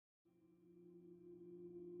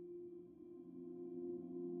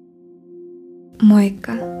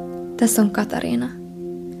Moikka, tässä on Katariina.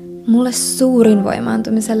 Mulle suurin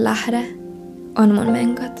voimaantumisen lähde on mun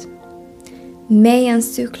menkat. Meidän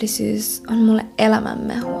syklisyys on mulle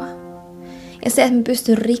elämänmehua. Ja se, että mä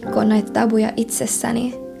pystyn rikkoa näitä tabuja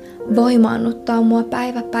itsessäni, voimaannuttaa mua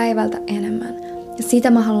päivä päivältä enemmän. Ja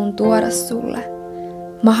sitä mä haluan tuoda sulle.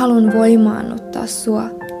 Mä haluan voimaannuttaa sua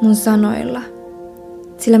mun sanoilla.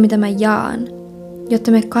 Sillä mitä mä jaan,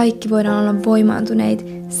 jotta me kaikki voidaan olla voimaantuneita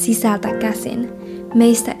sisältä käsin.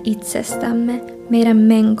 Meistä itsestämme, meidän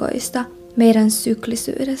menkoista, meidän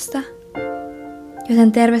syklisyydestä.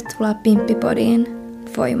 Joten tervetuloa Pimppipodiin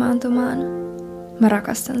voimaantumaan. Mä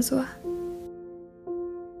rakastan sua.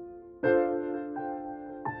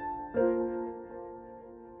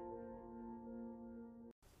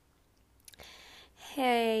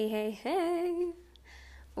 Hei, hei, hei!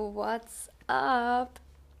 What's up?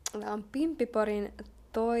 Tämä on Pimppipodin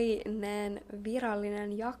toinen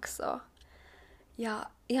virallinen jakso. Ja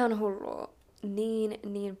ihan hullu,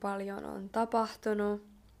 niin paljon on tapahtunut.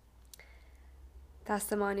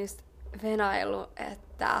 Tässä mä oon just venaillut,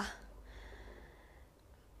 että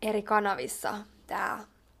eri kanavissa tää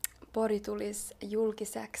podi tulisi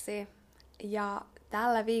julkiseksi. Ja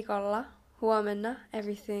tällä viikolla, huomenna,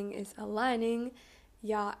 everything is aligning.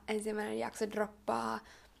 Ja ensimmäinen jakso droppaa.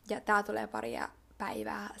 Ja tää tulee paria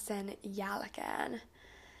päivää sen jälkeen.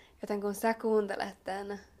 Joten kun sä kuuntelet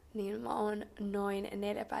tän, niin mä oon noin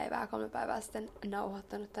 3 päivää sitten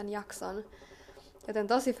nauhoittanut tän jakson. Joten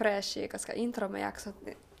tosi freshia, koska intromme-jaksot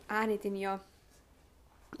äänitin jo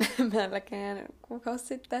melkein kuukausi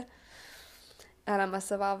sitten.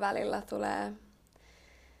 Elämässä vaan välillä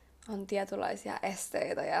on tietynlaisia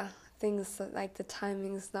esteitä ja things like the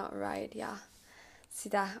timing's not right. Ja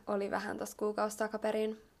sitä oli vähän tossa kuukausi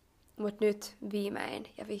takaperin. Mut nyt viimein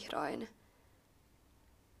ja vihdoin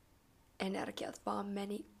energiat vaan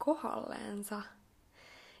meni kohdalleensa.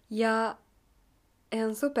 Ja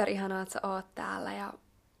on super ihanaa, että sä oot täällä ja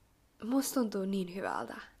musta tuntuu niin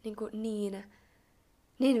hyvältä.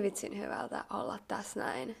 Niin vitsin hyvältä olla tässä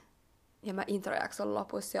näin. Ja mä introjakson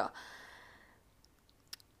lopussa jo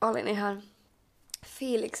olin ihan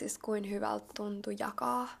fiiliksissä, kuin hyvältä tuntui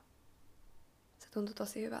jakaa. Se tuntui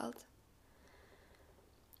tosi hyvältä.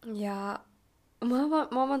 Ja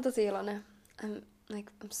mä oon tosi iloinen. I'm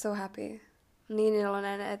so happy. Niin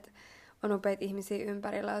iloinen, että on upeita ihmisiä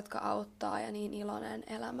ympärillä, jotka auttaa ja niin iloinen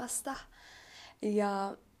elämästä.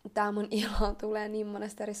 Ja tää mun ilo tulee niin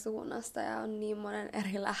monesta eri suunnasta ja on niin monen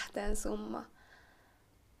eri lähteen summa.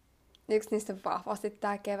 Yksi niistä vahvasti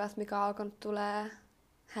tää kevät, mikä on alkanut tulee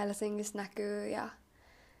Helsingissä näkyy. Ja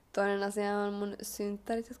toinen asia on mun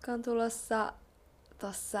synttärit, jotka on tulossa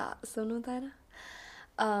tossa sunnuntaina.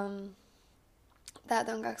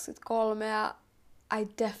 Täältä on 23 ja I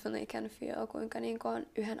definitely can feel, kuinka on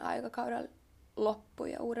yhden aikakauden loppu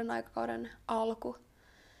ja uuden aikakauden alku.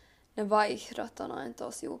 Ne vaihdot on aina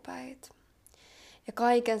tosi upeita. Ja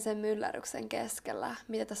kaiken sen myllerryksen keskellä,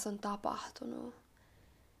 mitä tässä on tapahtunut,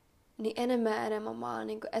 niin enemmän ja enemmän mä oon,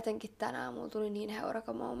 etenkin tänään mulla tuli niin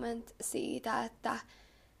heureka moment siitä, että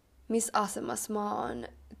missä asemassa mä oon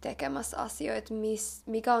tekemässä asioita,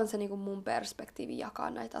 mikä on se mun perspektiivi jakaa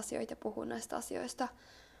näitä asioita ja puhua näistä asioista.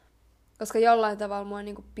 Koska jollain tavalla mua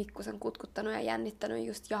on pikkusen kutkuttanut ja jännittänyt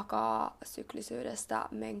just jakaa syklisyydestä,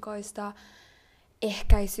 menkoista,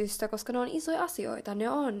 ehkäisystä, koska ne on isoja asioita, ne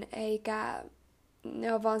on, eikä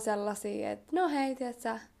ne on vaan sellaisia, että no hei,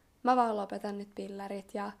 tiiätsä, mä vaan lopetan nyt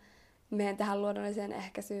pillerit ja menen tähän luonnolliseen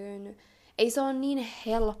ehkäisyyn. Ei se ole niin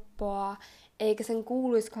helppoa, eikä sen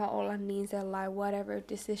kuuluiskaan olla niin sellainen whatever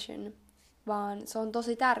decision, vaan se on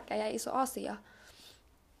tosi tärkeä ja iso asia.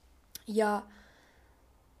 Ja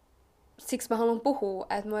siksi mä haluan puhua,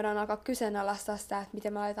 että me voidaan alkaa kyseenalaistaa sitä, että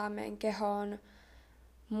miten me laitetaan meidän kehoon.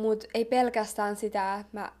 Mut ei pelkästään sitä,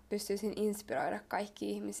 että mä pystyisin inspiroida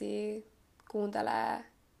kaikki ihmisiä, kuuntelee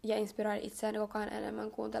ja inspiroida itseäni koko ajan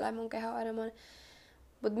enemmän, kuuntelee mun kehoa enemmän.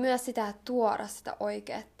 Mut myös sitä, että tuoda sitä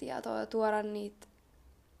oikeaa tietoa ja tuoda niitä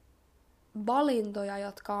valintoja,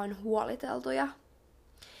 jotka on huoliteltuja.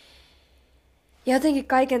 Ja jotenkin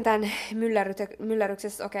kaiken tämän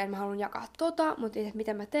myllerryksessä, mä haluan jakaa mutta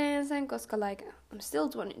miten mä teen sen, koska I'm still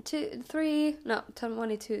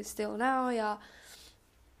 22 still now, ja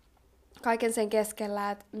kaiken sen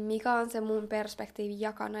keskellä, että mikä on se mun perspektiivi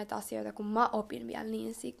jakaa näitä asioita, kun mä opin vielä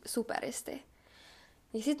niin superisti.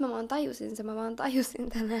 Niin sit mä vaan tajusin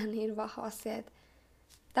tänään niin vahvasti, että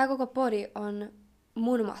tää koko podi on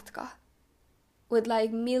mun matka. With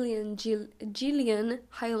jillion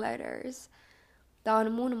highlighters. Tää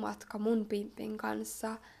on mun matka mun pimppin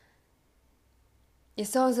kanssa. Ja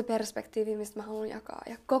se on se perspektiivi, mistä mä haluan jakaa.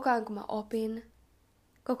 Ja koko ajan kun mä opin,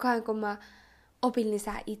 koko ajan kun mä opin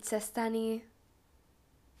lisää itsestäni,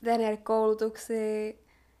 teen eri koulutuksia,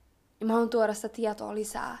 ja mä haluan tuoda sitä tietoa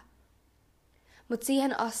lisää. Mut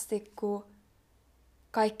siihen asti, kun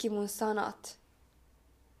kaikki mun sanat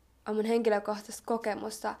on mun henkilökohtaista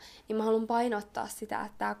kokemusta, niin mä haluan painottaa sitä,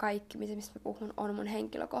 että tää kaikki, mistä mä puhun, on mun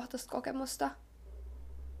henkilökohtaista kokemusta.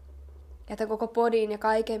 Ja että koko podin ja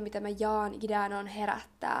kaiken, mitä mä jaan, ideana on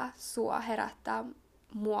herättää sua, herättää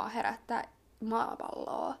mua, herättää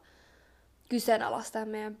maapalloa, kyseenalaistaa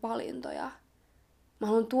meidän valintoja. Mä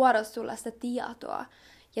haluan tuoda sulle sitä tietoa,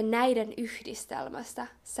 ja näiden yhdistelmästä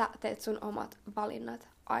sä teet sun omat valinnat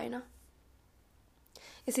aina.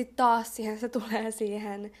 Ja sit taas se tulee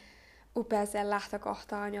siihen upeaseen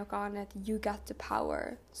lähtökohtaan, joka on, että you got the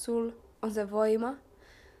power. Sul on se voima.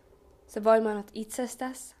 Se voima on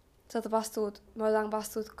itsestäsi. Me otetaan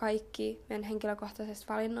vastuut kaikki meidän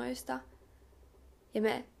henkilökohtaisista valinnoista. Ja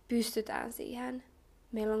me pystytään siihen.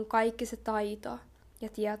 Meillä on kaikki se taito ja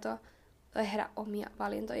tieto tehdä omia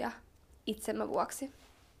valintoja itsemme vuoksi.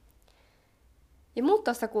 Ja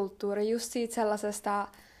muuttaa sitä kulttuuria just siitä sellaisesta,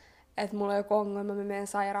 että mulla on joku ongelma, mä menen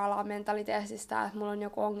sairaalaan mentaliteetistä, että mulla on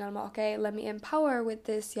joku ongelma, okei, let me empower with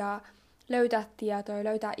this, ja löytää tietoa,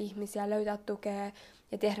 löytää ihmisiä, löytää tukea,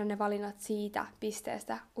 ja tehdä ne valinnat siitä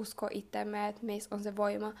pisteestä, usko itsemme, että meissä on se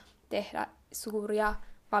voima tehdä suuria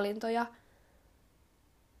valintoja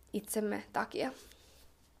itsemme takia.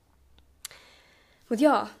 Mut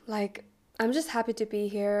joo, like, I'm just happy to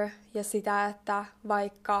be here, ja sitä, että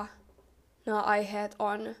vaikka nämä aiheet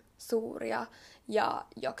on suuria ja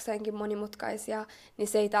jokseenkin monimutkaisia, niin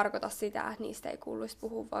se ei tarkoita sitä, että niistä ei kuuluisi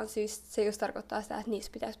puhua, vaan se just tarkoittaa sitä, että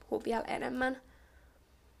niistä pitäisi puhua vielä enemmän.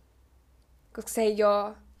 Koska se ei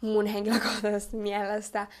ole mun henkilökohtaisesta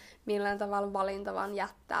mielestä millään tavalla valinta, vaan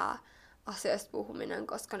jättää asioista puhuminen,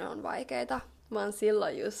 koska ne on vaikeita. Vaan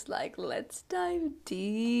silloin just like, let's dive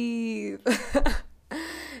deep.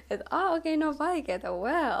 Että okei, ne on vaikeita,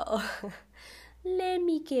 well. Let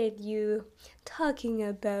me get you talking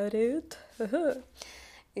about it.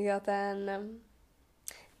 Joten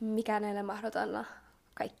mikään ei ole mahdotonta.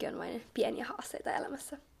 Kaikki on vain pieniä haasteita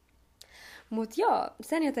elämässä. Mut joo,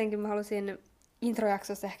 sen jotenkin mä halusin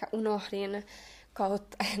introjaksossa ehkä unohdin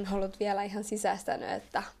kautta en ollut vielä ihan sisäistänyt,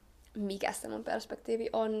 että mikä se mun perspektiivi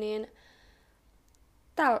on, niin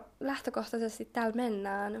lähtökohtaisesti täällä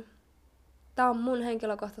mennään. Tää on mun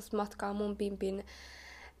henkilökohtaista matkaa mun pimpin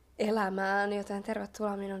elämään, joten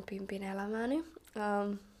tervetuloa minun pimpin elämääni.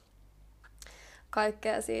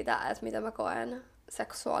 Kaikkea siitä, että mitä mä koen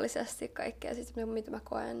seksuaalisesti, kaikkea siitä, mitä mä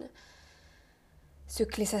koen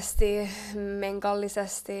syklisesti,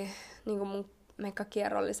 menkallisesti, niin kuin mun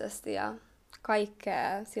menkkakierrollisesti ja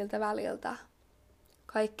kaikkea siltä väliltä.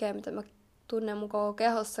 Kaikkea, mitä mä tunnen mun koko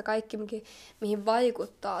kehossa, kaikki, mihin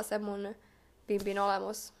vaikuttaa se mun pimpin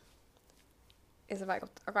olemus. Ja se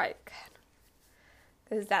vaikuttaa kaikkeen.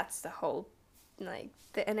 Because that's the whole, like,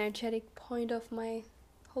 the energetic point of my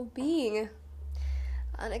whole being.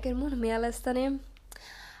 Ainakin mun mielestäni.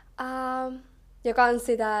 Ja kans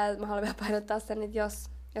sitä, että mä haluan vielä painottaa sen, että jos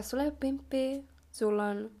sulla ei ole pimppiä, sulla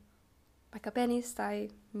on vaikka penis tai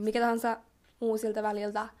mikä tahansa muu siltä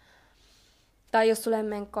väliltä, tai jos sulla ei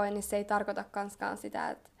menkkoi, niin se ei tarkoita kanskaan sitä,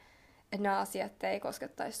 että nämä asiat ei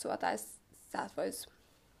koskettaisi sua, tai sä et vois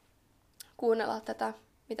kuunnella tätä,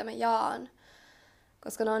 mitä mä jaan.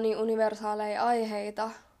 Koska ne on niin universaaleja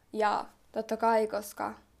aiheita, ja totta kai,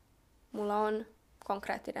 koska mulla on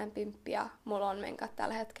konkreettinen pimppi ja mulla on menkat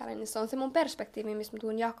tällä hetkellä, niin se on se mun perspektiivi, missä mä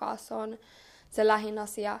tuun jakaa. Se on se lähin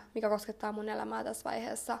asia, mikä koskettaa mun elämää tässä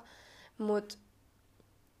vaiheessa. Mut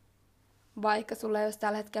vaikka sulla ei olisi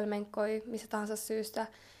tällä hetkellä menkkoi missä tahansa syystä,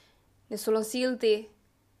 niin sulla on silti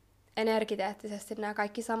energiteettisesti nämä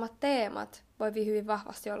kaikki samat teemat voi hyvin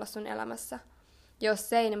vahvasti olla sun elämässä.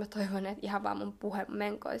 Jos ei, niin mä toivon, että ihan vaan mun puhe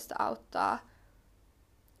menkoista auttaa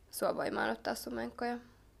sua voimaan ottaa sun menkkoja,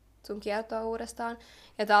 sun kiertoa uudestaan.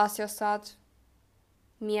 Ja taas, jos sä oot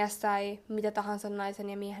mies tai mitä tahansa naisen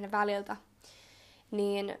ja miehen väliltä,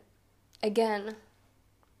 niin again,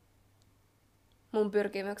 mun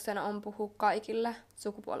pyrkimyksenä on puhua kaikille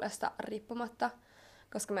sukupuolesta riippumatta,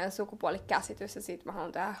 koska meidän sukupuolikäsitys, ja siitä mä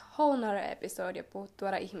haluan tehdä whole episode ja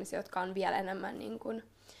tuoda ihmisiä, jotka on vielä enemmän niin kuin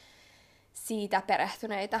siitä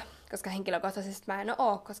perehtyneitä, koska henkilökohtaisesti mä en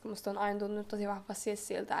ole, koska musta on aina tuntunut tosi vahvasti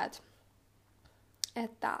siltä,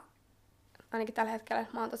 että ainakin tällä hetkellä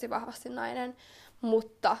mä oon tosi vahvasti nainen,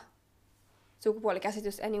 mutta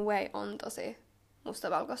sukupuolikäsitys anyway on tosi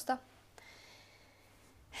mustavalkoista.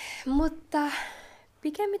 Mutta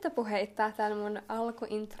pikemmittä puheittaa tämän mun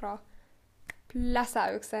alkuintro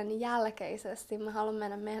pläsäyksen jälkeisesti mä haluan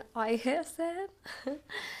mennä meidän aiheeseen,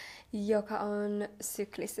 joka on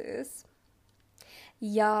syklisyys.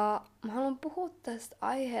 Ja mä haluan puhua tästä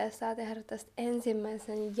aiheesta ja tehdä tästä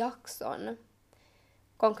ensimmäisen jakson,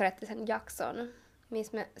 konkreettisen jakson,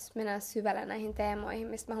 missä me mennään syvälle näihin teemoihin,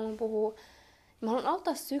 mistä mä haluan puhua. Mä haluan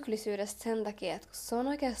aloittaa syklisyydestä sen takia, että se on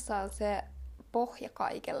oikeastaan se pohja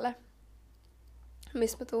kaikelle,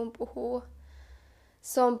 mistä mä tuun puhua.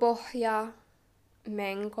 Se on pohja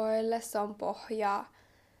menkoille, se on pohja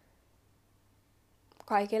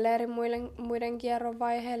kaikille eri muiden kierron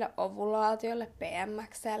vaiheille, ovulaatiolle,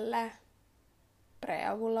 PMX:lle,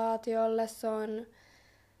 preovulaatiolle,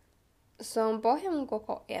 se on pohja mun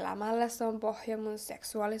koko elämälle, se on pohja mun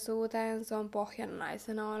seksuaalisuuteen, se on pohja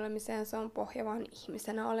naisena olemiseen, se on pohja vaan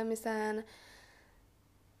ihmisenä olemiseen,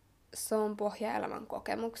 se on pohja elämän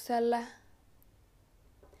kokemukselle.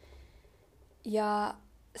 Ja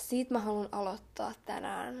siitä mä haluan aloittaa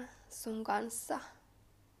tänään sun kanssa.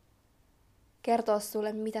 Kertoa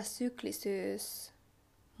sulle, mitä syklisyys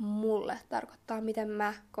mulle tarkoittaa, miten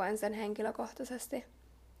mä koen sen henkilökohtaisesti.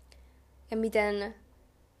 Ja miten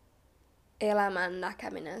elämän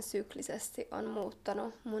näkeminen syklisesti on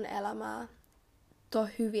muuttanut mun elämää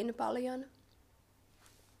hyvin paljon.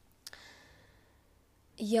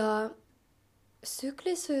 Ja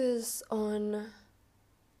syklisyys on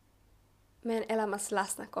meidän elämässä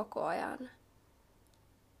läsnä koko ajan.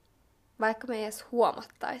 Vaikka me ei edes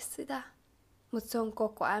huomattaisi sitä. Mutta se on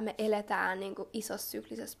koko ajan. Me eletään niin kuin isossa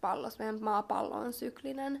syklisessä pallossa. Meidän maapallo on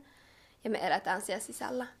syklinen. Ja me eletään siellä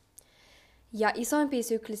sisällä. Ja isoimpia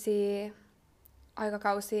syklisiä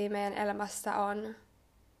aikakausia meidän elämässä on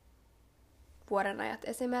vuodenajat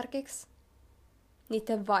esimerkiksi.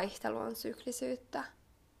 Niiden vaihtelu on syklisyyttä.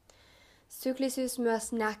 Syklisyys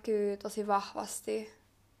myös näkyy tosi vahvasti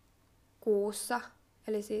kuussa.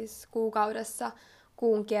 Eli siis kuukaudessa,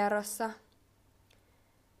 kuun kierrossa.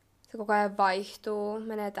 Se koko ajan vaihtuu,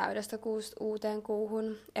 menee täydestä kuusta uuteen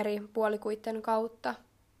kuuhun eri puolikuitten kautta.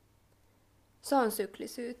 Se on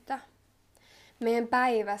syklisyyttä. Meidän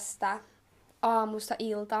päivästä aamusta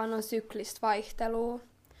iltaan on syklistä vaihtelua.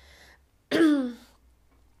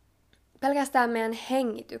 Pelkästään meidän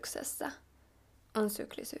hengityksessä on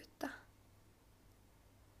syklisyyttä.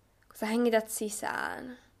 Kun sä hengität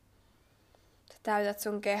sisään, sä täytät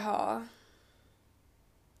sun kehoa.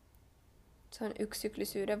 Se on yksi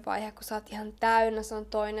syklisyyden vaihe. Kun sä oot ihan täynnä, se on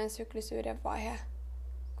toinen syklisyyden vaihe.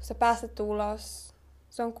 Kun sä pääset ulos,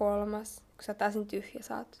 se on kolmas. Kun sä oot täysin tyhjä,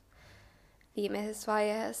 sä oot viimeisessä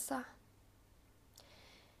vaiheessa.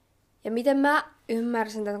 Ja miten mä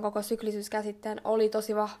ymmärsin tämän koko syklisyyskäsitteen, oli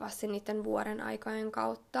tosi vahvasti niiden vuoden aikojen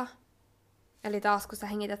kautta. Eli taas kun sä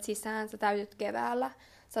hengität sisään, sä täytyt keväällä,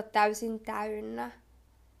 sä oot täysin täynnä.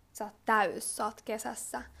 Sä oot sä oot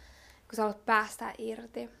kesässä, kun sä haluat päästä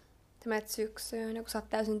irti. Sä menet syksyyn, ja kun sä oot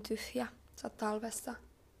täysin tyhjä, sä oot talvessa.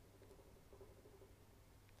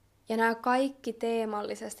 Ja nämä kaikki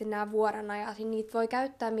teemallisesti, nämä vuodenajat, niin niitä voi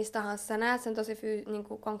käyttää mistä tahansa. Sä näet sen tosi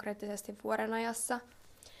konkreettisesti vuodenajassa.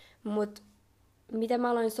 Mutta miten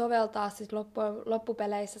mä aloin soveltaa sit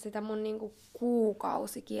loppupeleissä sitä mun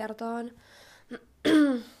kuukausikiertoon.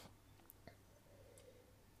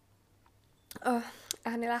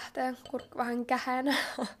 Ääni lähtee, kurkku vähän käheenä.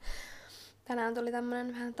 Tänään tuli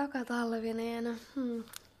tämmönen vähän takatalvinen.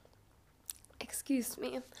 Excuse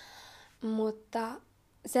me. Mutta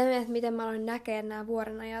se, että miten mä aloin näkee nämä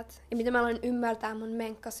vuodenajat ja miten mä aloin ymmärtää mun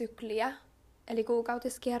menkkasykliä, eli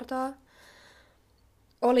kuukautiskiertoa,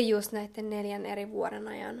 oli just näiden 4 eri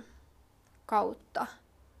vuodenajan kautta.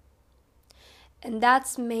 And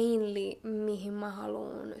that's mainly, mihin mä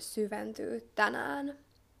haluan syventyä tänään.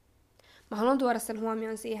 Mä haluan tuoda sen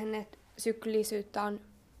huomioon siihen, että syklisyyttä on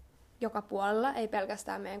joka puolella, ei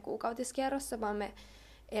pelkästään meidän kuukautiskierrossa, vaan me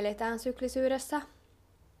eletään syklisyydessä.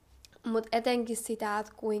 Mutta etenkin sitä,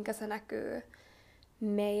 että kuinka se näkyy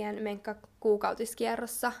meidän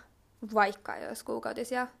kuukautiskierrossa, vaikka ei olisi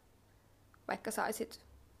kuukautisia, vaikka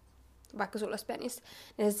sulla olisi penis,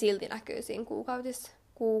 niin se silti näkyy siinä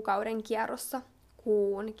kuukauden kierrossa,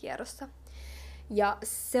 kuun kierrossa. Ja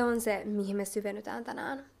se on se, mihin me syvennytään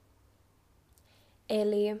tänään.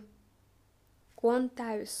 Eli kun on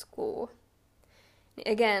täyskuu,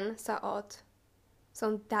 niin again, se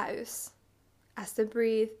on täys. As the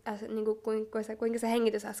breathe, kuinka se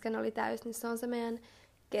hengitys äsken oli täys, niin se on se meidän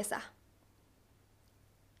kesä.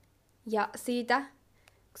 Ja siitä,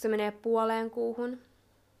 kun se menee puoleen kuuhun,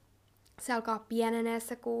 se alkaa pienenee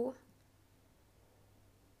se kuu,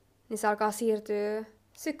 niin se alkaa siirtyä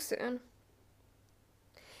syksyyn.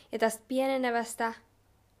 Ja tästä pienenevästä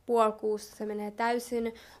puolikuusta se menee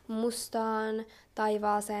täysin mustaan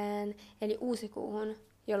taivaaseen, eli uusikuuhun,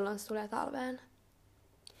 jolloin se tulee talveen.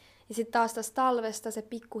 Ja sitten taas tästä talvesta se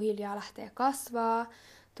pikkuhiljaa lähtee kasvaa,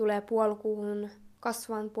 tulee puolikuuhun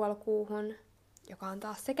kasvavan puolikuuhun, joka on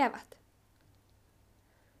taas se kevät.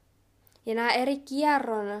 Ja nämä eri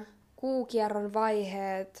kuukierron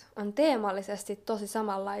vaiheet on teemallisesti tosi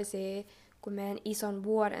samanlaisia kuin meidän ison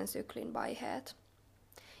vuoden syklin vaiheet.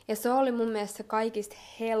 Ja se oli mun mielestä se kaikista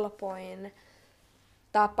helpoin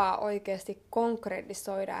tapa oikeasti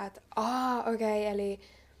konkretisoida, että okei, eli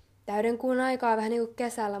täyden kuun aikaa vähän niin kuin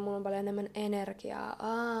kesällä mulla on paljon enemmän energiaa.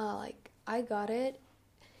 Like, I got it.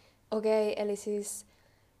 Okei, eli siis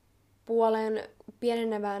puolen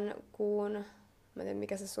pienenevän kuun, mä en tiedä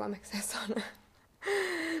mikä se suomeksi on.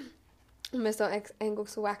 Mielestäni on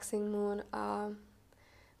enkuksi waxing moon.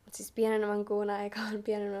 Mutta siis pienenevän kuun aikaan,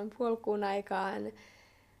 pienenevän puolikuun aikaan.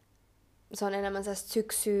 Se on enemmän sellaista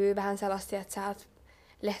syksyä, vähän sellaista, että sä oot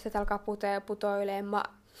lehtet alkaa putoilee, mä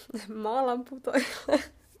alan putoilee.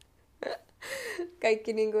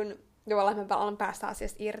 Kaikki niin kuin, tavallaan me alan päästä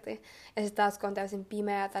asiasta irti. Ja sitten taas kun on täysin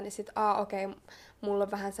pimeätä, niin sit okei, mulla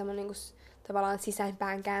on vähän semmoinen niin kuin, tavallaan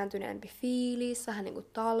sisäänpäin kääntyneempi fiilis, vähän niin kuin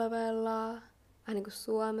talvella, vähän niin kuin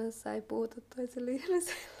Suomessa ei puhuta toiselle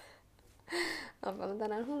ihmiselle. Olen paljon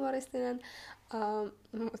tänään humoristinen,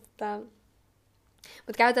 mutta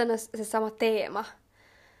käytännössä se sama teema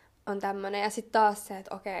on tämmönen. Ja sitten taas se,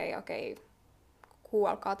 että okei, kuu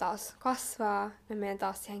alkaa taas kasvaa, me menen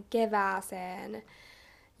taas siihen kevääseen,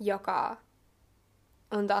 joka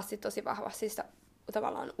on taas sit tosi vahvasti sitä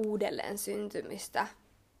tavallaan uudelleen syntymistä,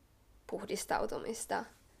 puhdistautumista,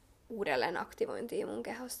 uudelleen aktivointia mun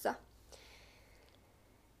kehossa.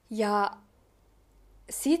 Ja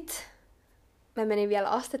sit mä menin vielä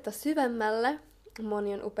astetta syvemmälle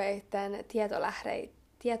monien upeitten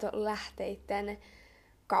tietolähteiden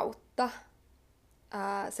kautta.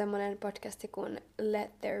 Semmonen podcasti kuin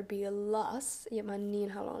Let There Be Loss, ja mä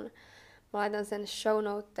niin haluan. Mä laitan sen show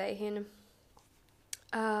noteihin.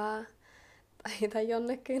 Tai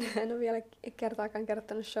jonnekin. En ole vielä kertaakaan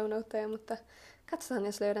kertonut show noteja, mutta katsotaan,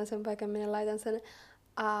 jos löydän sen paikan, minä laitan sen.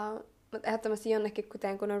 Mutta ehdottomasti jonnekin,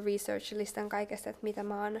 kun on research-listan kaikesta, että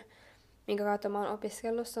minkä kautta mä oon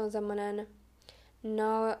opiskellut. Se on semmonen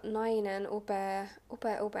nainen,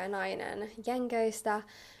 upea nainen Jenkeistä,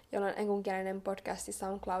 jolla on englanninkielinen podcasti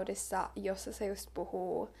SoundCloudissa, jossa se just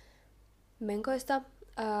puhuu menkoista,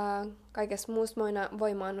 kaikesta muusta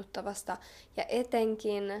voimaannuttavasta ja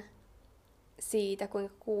etenkin siitä,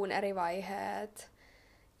 kuinka kuun eri vaiheet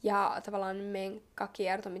ja tavallaan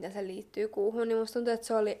menkkakierto, miten se liittyy kuuhun, niin musta tuntuu, että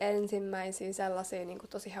se oli ensimmäisiä sellaisia niin kuin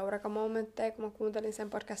tosi heureka-momentteja, kun mä kuuntelin sen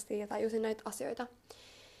podcastia ja tajusin näitä asioita.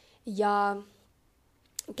 Ja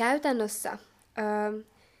käytännössä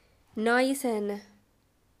naisen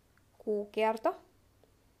kuukierto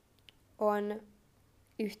on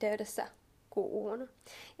yhteydessä kuuhun.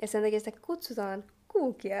 Ja sen takia sitä kutsutaan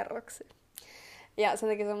kuukierroksi. Ja sen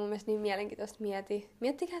takia se on mun mielestä niin mielenkiintoista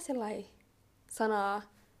miettikää sellainen sanaa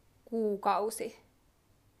kuukausi.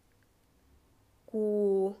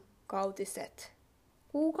 Kuukautiset.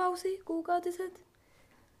 Kuukautiset?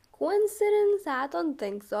 Coincidence? I don't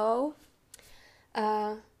think so.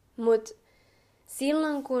 Mut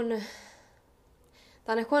silloin kun...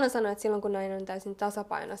 Tää on ehkä huono sanoa, että silloin kun nainen on täysin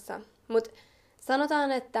tasapainossa. Mut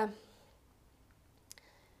sanotaan, että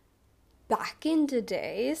back in the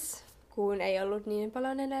days, kun ei ollut niin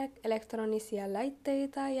paljon elektronisia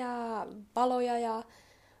laitteita ja valoja ja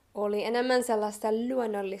oli enemmän sellaista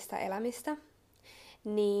luonnollista elämistä,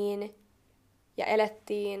 niin, ja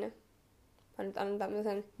elettiin, mä nyt annan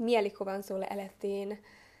tämmöisen mielikuvan sulle, elettiin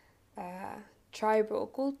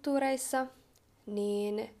tribal-kulttuureissa,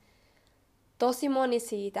 niin tosi moni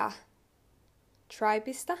siitä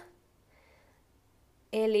tribeista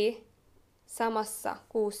eli samassa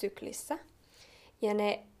kuusyklissä. Ja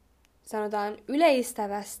ne sanotaan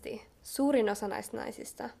yleistävästi, suurin osa näistä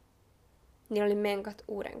naisista, niin oli menkat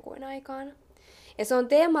uuden kuun aikaan. Ja se on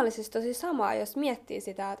teemallisesti tosi samaa, jos miettii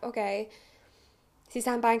sitä, että okei,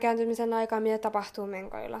 sisäänpäin kääntymisen aikaan mitä tapahtuu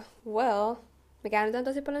menkoilla. Well, me käännytään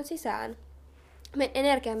tosi paljon sisään. Meidän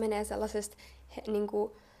energia menee sellaisesta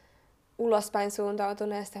niinku ulospäin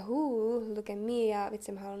suuntautuneesta, look at me, ja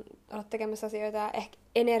vitsi mä haluan olla tekemässä asioita, ehkä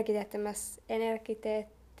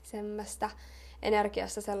energiteettisemmästä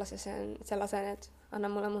energiasta sellaisen, että anna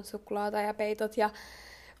mulle mun suklaata ja peitot ja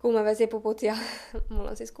kuumavesipuput, ja mulla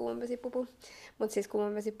on siis kuumavesipupu, mutta siis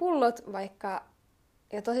kuumavesipullot vaikka,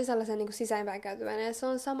 ja tosi sellaisen niin kuin sisäänpäin käytyvänä, ja se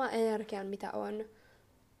on sama energian, mitä on,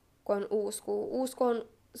 kun on uusi kuu. Uusi kuu on,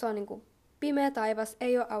 se on niin kuin pimeä taivas,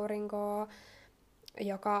 ei ole aurinkoa,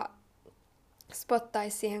 joka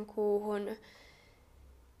spottaisi siihen kuuhun.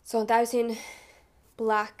 Se on täysin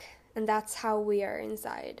black, and that's how we are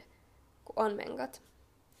inside, kun on menkat.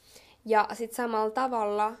 Ja sit samalla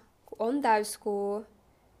tavalla, kun on täyskuu,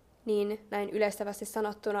 niin näin yleistävästi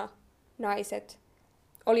sanottuna naiset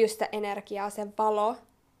oli just sitä energiaa, se valo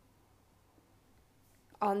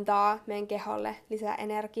antaa meidän keholle lisää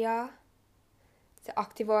energiaa. Se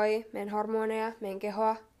aktivoi meidän hormoneja, meidän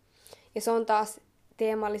kehoa. Ja se on taas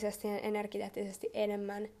teemallisesti ja energeettisesti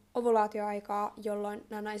enemmän ovulaatioaikaa, jolloin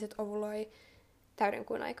nämä naiset ovuloi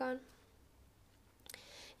täydenkuun aikaan.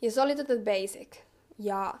 Ja se oli basic.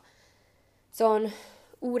 Ja se on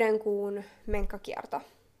uuden kuun menkkakierto.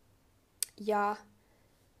 Ja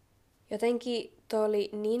jotenkin toi oli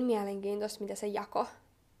niin mielenkiintoista, mitä se jako.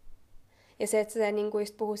 Ja se, että se niinku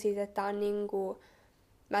just puhuu siitä, että on niinku,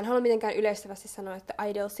 mä en halua mitenkään yleistävästi sanoa, että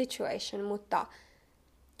ideal situation, mutta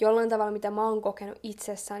jollain tavalla, mitä mä oon kokenut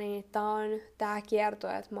itsessäni, niin tää kierto,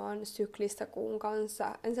 että mä oon syklistä kuun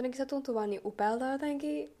kanssa. Ensinnäkin se tuntuu vaan niin upealta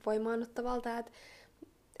jotenkin, voimaannuttavalta,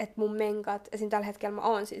 että mun menkat, esim. Tällä hetkellä mä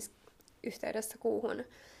oon siis yhteydessä kuuhun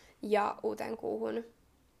ja uuteen kuuhun.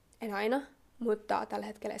 En aina, mutta tällä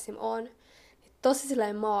hetkellä esim. Oon. Tosi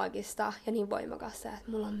silleen maagista ja niin voimakasta,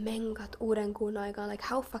 että mulla on menkat uuden kuun aikaan. Like,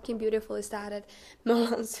 how fucking beautiful is that, että me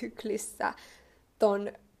ollaan syklissä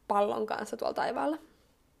ton pallon kanssa tuolla taivaalla.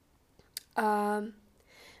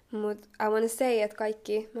 Mut I wanna say, että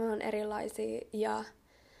kaikki me ollaan erilaisia ja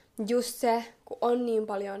just se, kun on niin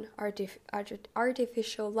paljon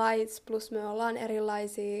artificial lights, plus me ollaan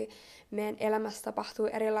erilaisia, meidän elämässä tapahtuu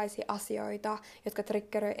erilaisia asioita, jotka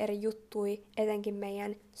triggeröi eri juttuja, etenkin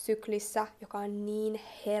meidän syklissä, joka on niin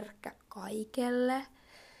herkkä kaikelle,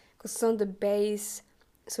 koska se on the base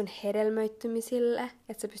sun hedelmöittymisille,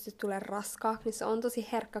 että sä pystyt tulemaan raskaaksi, niin se on tosi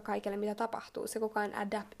herkkä kaikelle, mitä tapahtuu. Se koko ajan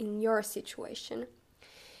adapt in your situation.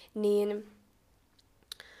 Niin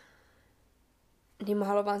mä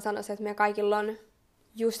haluan vaan sanoa se, että meidän kaikilla on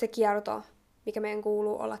just se kierto, mikä meidän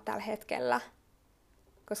kuuluu olla tällä hetkellä.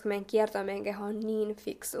 Koska meidän kierto ja meidän keho on niin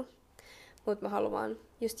fiksu. Mutta mä haluan vaan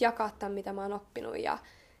just jakaa tämän, mitä mä oon oppinut ja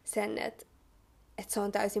sen, että se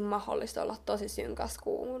on täysin mahdollista olla tosi synkäs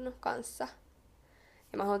kuun kanssa.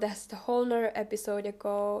 Ja mä haluan tehdä sitä whole nother episode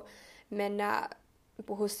ja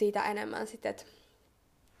puhua siitä enemmän sitten, että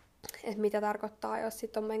mitä tarkoittaa, jos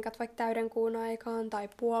sit on menkat vaikka täyden kuun aikaan tai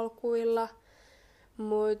puolkuilla.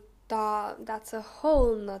 Mutta that's a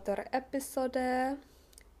whole nother episode.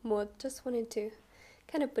 But just wanted to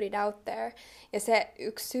kind of put it out there. Ja se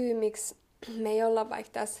yksi syy, miksi me ei olla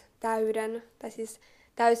vaikka tässä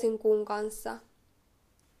täysin kuun kanssa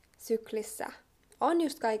syklissä, on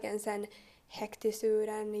just kaiken sen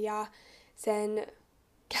hektisyyden ja sen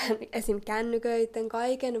esim. Kännyköiden,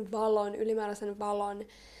 kaiken valon, ylimääräisen valon,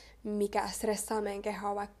 mikä stressaa meidän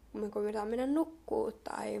kehoa, vaikka kun yritetään mennä nukkuu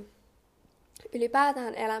tai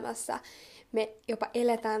ylipäätään elämässä. Me jopa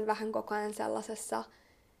eletään vähän koko ajan sellaisessa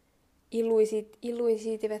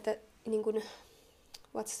niin kuin,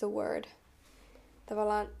 what's the word?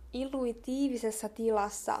 Tavallaan illuitiivisessa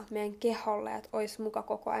tilassa meidän keholle, että olisi muka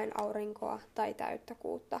koko ajan aurinkoa tai täyttä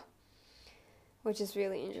kuutta. Which is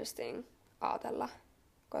really interesting ajatella,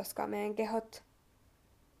 koska meidän kehot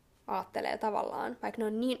aattelee tavallaan, vaikka ne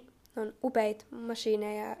on upeita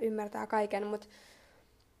masiineja ja ymmärtää kaiken, mutta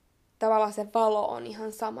tavallaan se valo on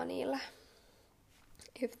ihan sama niillä.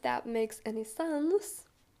 If that makes any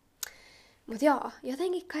sense. Mut joo,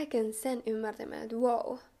 jotenkin kaiken sen ymmärtämään, että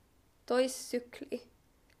wow, toi sykli,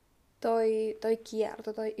 toi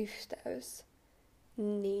kierto, toi yhteys,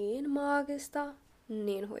 niin maagista,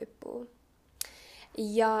 niin huippuu.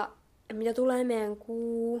 Ja mitä tulee meidän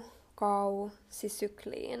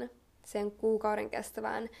kuukausisykliin, sen kuukauden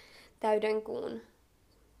kestävään täyden kuun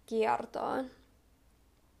kiertoon,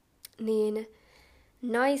 niin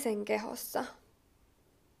naisen kehossa,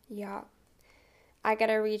 ja I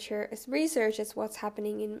gotta research is what's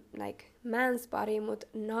happening in like man's body, mutta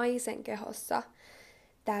naisen kehossa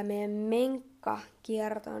tää meidän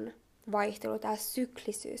menkkakierton vaihtelu, tää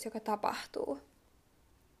syklisyys, joka tapahtuu,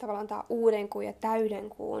 tavallaan tää uuden kuun ja täyden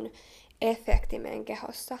kuun efekti meidän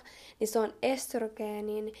kehossa, niin se on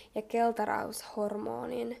estrogeenin ja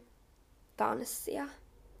keltaraushormonin tanssia.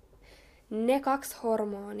 Ne 2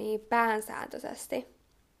 hormonia pääsääntöisesti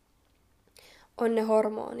on ne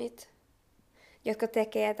hormonit, jotka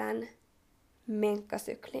tekee tämän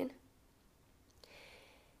menkkasyklin.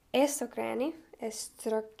 Estrogeeni,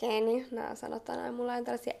 nämä sanotaan näin, mulla on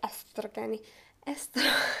tällaisia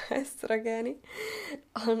estrogeeni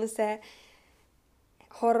on se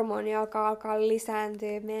hormoni, joka alkaa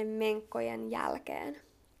lisääntyä meidän menkkojen jälkeen.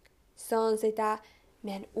 Se on sitä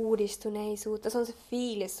meidän uudistuneisuutta, se on se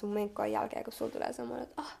fiilis sun menkkojen jälkeen, kun sulla tulee semmoinen,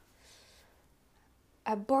 että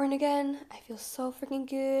I'm born again, I feel so freaking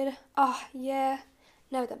good, yeah,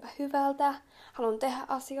 näytänpä hyvältä, haluan tehdä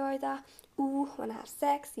asioita, wanna have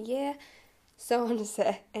sex, yeah. se on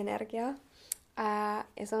se energia.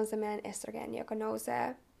 Ja se on se meidän estrogeeni, joka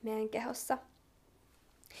nousee meidän kehossa.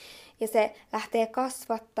 Ja se lähtee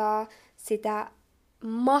kasvattaa sitä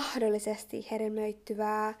mahdollisesti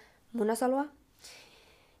hedelmöittyvää munasolua,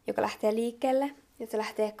 joka lähtee liikkeelle. Ja se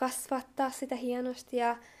lähtee kasvattaa sitä hienosti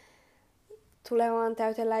ja tulevaan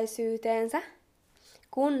täyteläisyyteensä,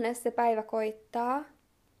 kunnes se päivä koittaa,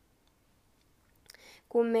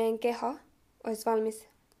 kun meidän keho olisi valmis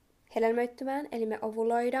hedelmöittymään, eli me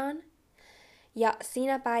ovuloidaan. Ja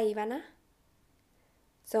siinä päivänä,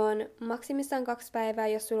 se on maksimissaan 2 päivää,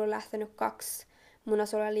 jos sulla on lähtenyt 2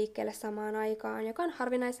 munasolua liikkeelle samaan aikaan, joka on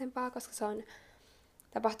harvinaisempaa, koska se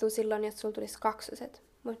tapahtuu silloin, jos sulla tulisi 2.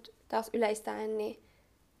 Mutta taas yleistäen, niin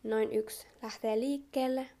noin 1 lähtee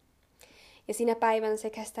liikkeelle. Ja siinä päivänä se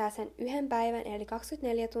kestää sen 1 päivän, eli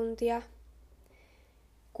 24 tuntia,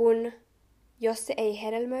 kun jos se ei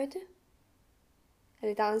hedelmöity,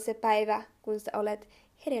 eli tämä on se päivä, kun sä olet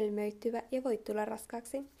hedelmöittyvä ja voit tulla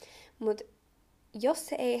raskaaksi. Mutta jos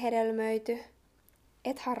se ei hedelmöity,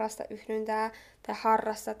 et harrasta yhdyntää tai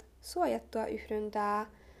harrastat suojattua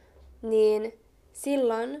yhdyntää, niin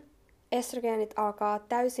silloin estrogeenit alkaa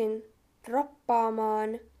täysin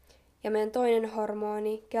droppaamaan ja meidän toinen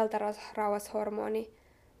hormoni, keltarauhashormoni,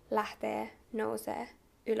 nousee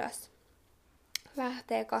ylös.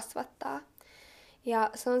 Lähtee kasvattaa. Ja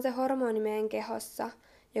se on se hormoni meidän kehossa,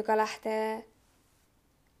 joka lähtee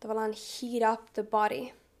tavallaan heat up the body.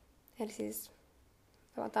 Eli siis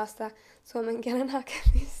taas sitä suomen kielen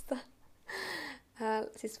hakemista.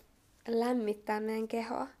 Siis lämmittää meidän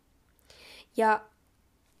kehoa. Ja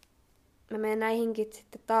mä menen näihinkin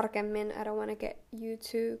sitten tarkemmin. I don't wanna get you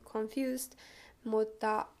too confused.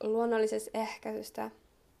 Mutta luonnollisesta ehkäisystä,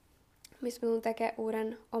 missä mä tekee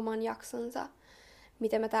uuden oman jaksonsa,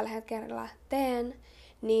 mitä mä tällä hetkellä teen,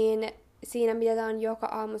 niin siinä mitataan joka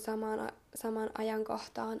aamu samaan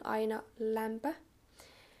ajankohtaan aina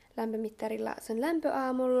lämpömittarilla. Se on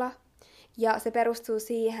lämpöaamulla ja se perustuu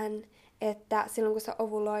siihen, että silloin kun sä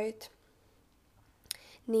ovuloit,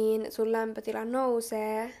 niin sun lämpötila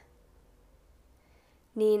nousee,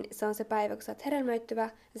 niin se on se päivä, kun sä oot hedelmöittyvä.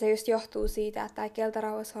 Ja se just johtuu siitä, että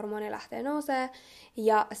keltarauhashormoni lähtee nousee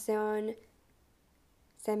ja se on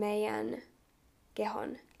se meidän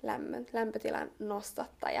kehon lämpötilan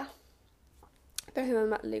nostattaja. Hyvä,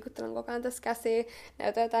 mä liikuttelen koko ajan tässä käsiä,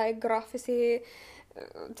 näytän jotain graafisia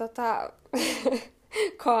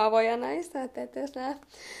kaavoja näistä, että jos nää,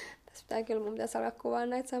 tässä mun pitäisi alkaa kuvaa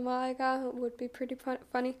näitä samaan aikaan, would be pretty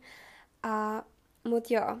funny.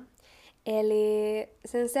 Mut joo, eli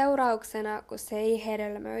sen seurauksena, kun se ei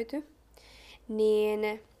hedelmöity,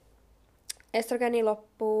 niin estrogeni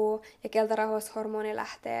loppuu ja keltarauhashormoni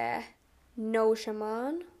lähtee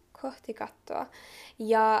nousemaan kohti kattoa.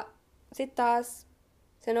 Ja sitten taas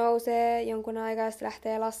se nousee jonkun aikaa ja se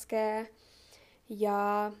lähtee laskee.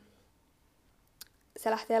 Ja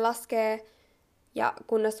se lähtee laskee ja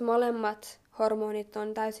kunnes molemmat hormonit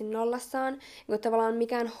on täysin nollassaan, kun tavallaan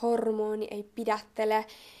mikään hormoni ei pidättele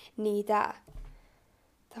niitä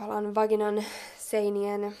tavallaan vaginan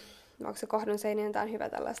seinien, onko se kohdun seinien, tää on hyvä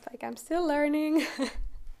tällaista, like I'm still learning,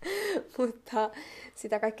 mutta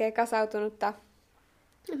sitä kaikkea kasautunutta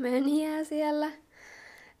mönjää siellä,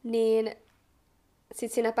 niin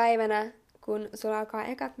sit siinä päivänä, kun sulla alkaa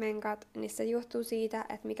ekat menkat, niin se johtuu siitä,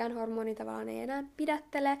 että mikään hormoni tavallaan ei enää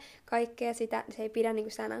pidättele kaikkea sitä, se ei pidä niin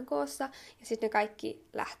kuin säännän koossa, ja sitten ne kaikki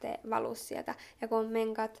lähtee valuu sieltä. Ja kun on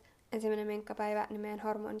menkat, ensimmäinen menkkapäivä, niin meidän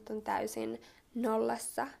hormonit on täysin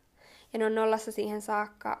nollassa. Ja ne on nollassa siihen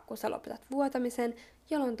saakka, kun sä lopetat vuotamisen,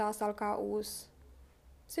 jolloin taas alkaa uusi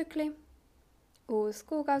sykli, uusi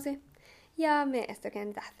kuukausi, ja meidän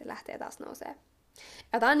estrogeeni lähtee taas nousee.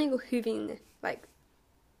 Ja tää on niinku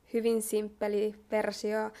hyvin simppeli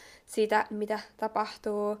versio siitä, mitä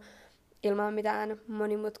tapahtuu ilman mitään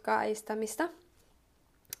monimutkaistamista.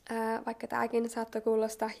 Vaikka tääkin saattaa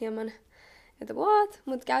kuulostaa hieman, että what?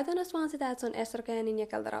 Mutta käytännössä vaan sitä, että se on estrogeenin ja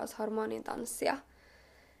keltarauhashormonin tanssia.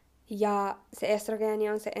 Ja se estrogeeni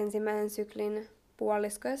on se ensimmäisen syklin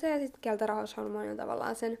puolisko ja sitten keltarauhashormoni on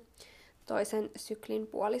tavallaan sen toisen syklin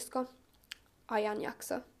puolisko,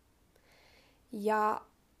 ajanjakso. Ja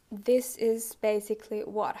this is basically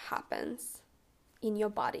what happens in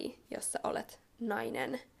your body, jos sä olet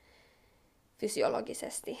nainen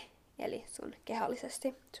fysiologisesti, eli sun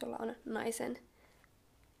kehollisesti. Sulla on naisen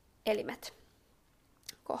elimet,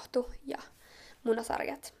 kohtu ja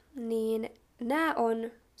munasarjat. Niin nää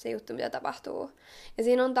on se juttu, mitä tapahtuu. Ja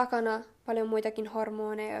siinä on takana paljon muitakin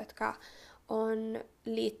hormoneja, jotka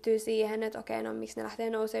liittyy siihen, että okei, no miksi ne lähtee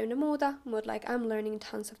nousemaan ynnä muuta, mutta like I'm learning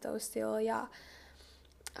tons of those still, ja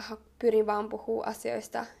pyrin vaan puhua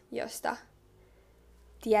asioista, joista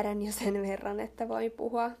tiedän jo sen verran, että voin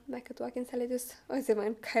puhua, vaikka tuokin selitys olisi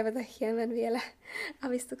voinut kaivata hieman vielä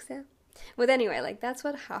avistuksia. But anyway, like that's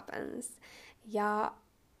what happens. Ja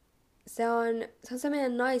se on se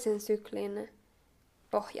meidän naisen syklin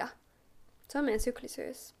pohja. Se on meidän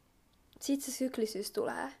syklisyys. Siitä se syklisyys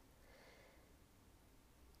tulee.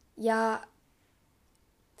 Ja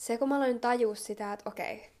se, kun mä aloin tajua sitä, että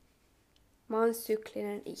okei, mä oon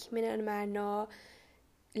syklinen ihminen, mä en oo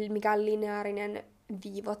mikään lineaarinen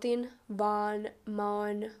viivotin, vaan mä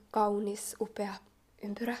oon kaunis, upea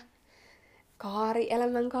ympyrä, kaari,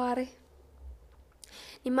 elämänkaari.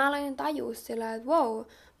 Niin mä aloin tajua sillä, että wow,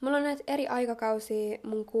 mulla on näitä eri aikakausia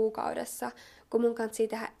mun kuukaudessa, kun mun kanssa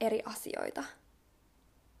tehdä eri asioita.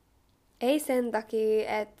 Ei sen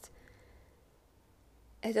takia, että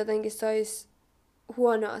jotenkin se olisi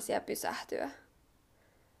huono asia pysähtyä.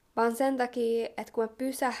 Vaan sen takia, että kun mä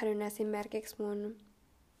pysähdyn esimerkiksi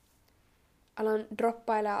alan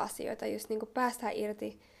droppailemaan asioita, just niin kuin päästään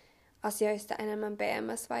irti asioista enemmän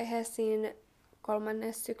PMS-vaiheessa, siinä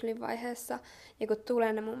 3. syklin vaiheessa, ja kun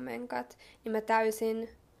tulee ne mun menkat, niin mä täysin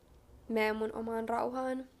menen mun omaan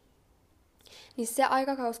rauhaan. Niin se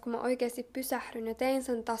aikakaus, kun mä oikeasti pysähdyn ja tein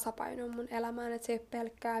sen tasapainon mun elämään, että se ei ole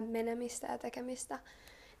pelkkää menemistä ja tekemistä,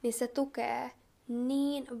 niin se tukee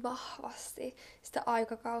niin vahvasti sitä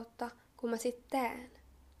aikakautta, kun mä sit teen.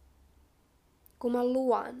 Kun mä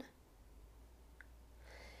luon.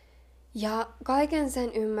 Ja kaiken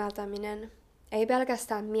sen ymmärtäminen, ei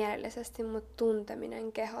pelkästään mielellisesti, mutta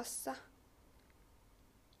tunteminen kehossa.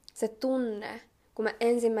 Se tunne, kun mä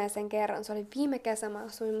ensimmäisen kerran, se oli viime kesä, mä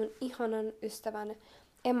asuin mun ihanan ystävän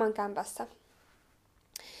Emman kämpässä.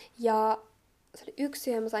 Ja se oli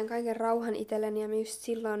yksi ja mä sain kaiken rauhan itselleni ja mä just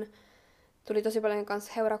silloin tuli tosi paljon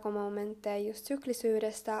kanssa heurakomomentteja just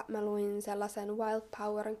syklisyydestä. Mä luin sellaisen Wild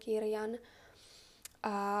Power-kirjan,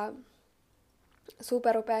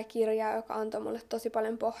 superupea kirja, joka antoi mulle tosi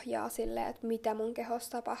paljon pohjaa sille, että mitä mun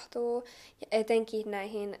kehossa tapahtuu. Ja etenkin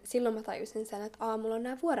näihin, silloin mä tajusin sen, että aamulla on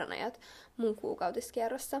nämä vuoronajat mun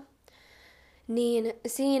kuukautiskierrossa. Niin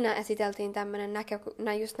siinä esiteltiin tämmönen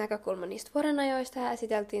näkökulma niistä vuoronajoista ja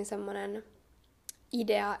esiteltiin semmonen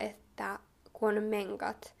idea, että kun on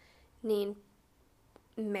menkat, niin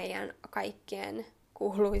meidän kaikkien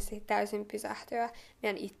kuuluisi täysin pysähtyä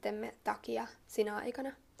meidän itsemme takia sinä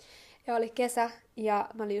aikana. Ja oli kesä, ja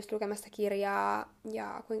mä olin just lukemassa kirjaa,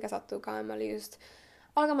 ja kuinka sattuukaan, mä olin just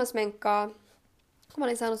alkamassa menkkaa, kun mä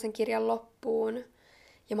olin saanut sen kirjan loppuun,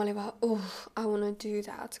 ja mä olin vaan, I wanna do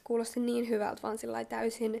that. Se kuulosti niin hyvältä, vaan sillä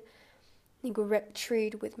täysin niinku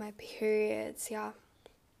retreat with my periods, ja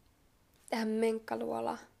tähän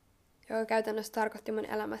menkkaluola, joka käytännössä tarkoitti mun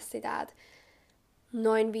elämässä sitä, että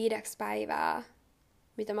noin 5 päivää,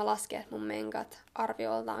 mitä mä lasken, että mun menkat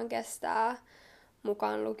arvioltaan kestää,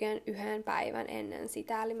 mukaan lukien 1 päivän ennen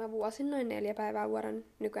sitä, eli mä vuosin noin 4 päivää, vuoden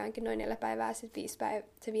nykyäänkin noin 4 päivää, ja sitten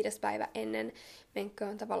 5 päivä ennen menkköä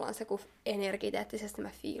on tavallaan se, kun energiteettisesti mä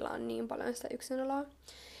fiilaan niin paljon sitä yksinoloa.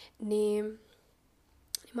 Niin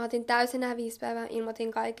mä otin täysin nämä 5 päivää,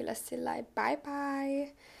 ilmoitin kaikille sillä bye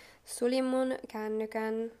bye, sulin mun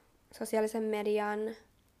kännykän, sosiaalisen median,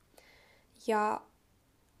 ja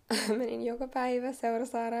menin joka päivä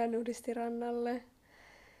Seurasaareen nudistirannalle.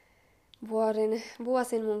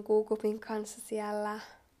 Vuosin mun kuukupin kanssa siellä.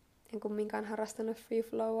 En kumminkaan harrastanut free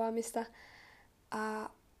flowamista.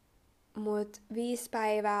 Mut 5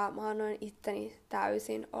 päivää mä annoin itteni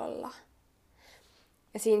täysin olla.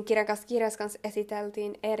 Ja siinä kirjas kanssa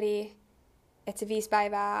esiteltiin että se 5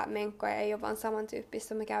 päivää menkkoja ei ole vaan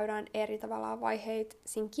samantyyppistä. Me käydään eri tavallaan vaiheita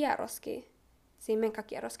siinä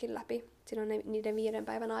menkkakierroskin läpi. Silloin niiden 5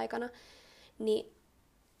 päivän aikana. Niin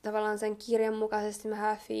tavallaan sen kirjan mukaisesti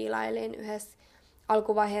mä fiilailin yhdessä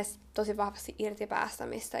alkuvaiheessa tosi vahvasti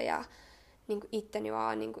irtipäästämistä ja niin itteni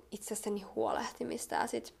vaan niin itsestäni huolehtimista. Ja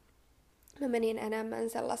sit mä menin enemmän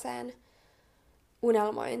sellaiseen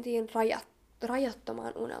unelmointiin,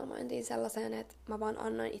 rajattomaan unelmointiin sellaiseen, että mä vaan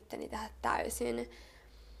annoin itteni tehdä täysin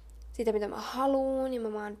sitä, mitä mä haluun, ja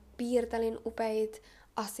mä vaan piirtelin upeita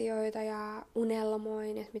asioita ja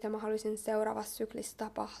unelmoin, että mitä mä haluaisin seuraavassa syklissä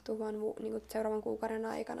tapahtuvan niin seuraavan kuukauden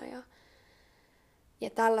aikana ja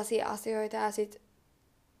tällaisia asioita. Ja sit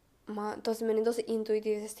mä menin tosi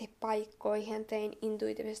intuitiivisesti paikkoihin, tein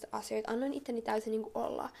intuitiivisesti asioita, annoin itteni täysin niin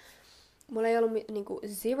olla. Mulla ei ollut niin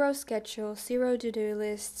zero schedule, zero to-do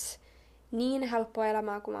lists, niin helppoa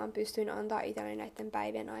elämää, kun mä pystyin antaa itselleni näiden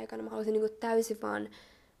päivien aikana. Mä halusin niin täysin vaan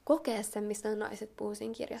kokea sen, mistä naiset puhuu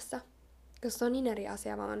siinä kirjassa. Koska se on niin eri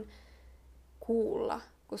asia vaan kuulla,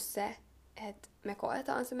 kuin se, että me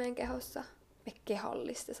koetaan se meidän kehossa. Me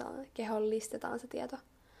kehollistetaan se tieto.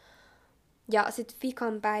 Ja sit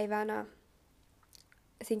vikan päivänä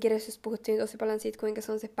siinä kirjassa puhuttiin tosi paljon siitä, kuinka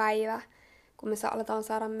se on se päivä, kun me aletaan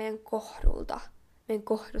saada meidän kohdulta. Meidän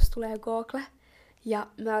kohdusta tulee Google. Ja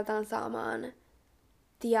me aletaan saamaan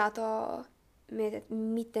tietoa, että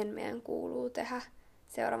miten meidän kuuluu tehdä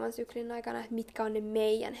seuraavan syklin aikana, että mitkä on ne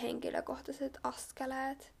meidän henkilökohtaiset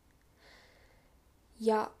askeleet.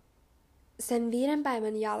 Ja sen 5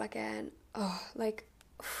 päivän jälkeen,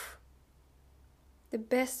 the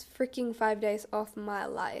best freaking 5 days of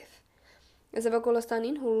my life. Ja se voi kuulostaa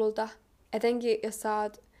niin hullulta, etenkin jos sä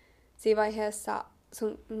oot siinä vaiheessa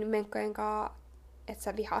sun menkkojen kanssa, että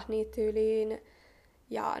sä vihaat niitä tyyliin,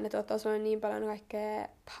 ja ne tuottaa sulle niin paljon kaikkea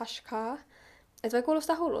paskaa, että voi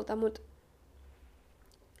kuulostaa hullulta, mutta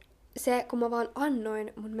se, kun mä vaan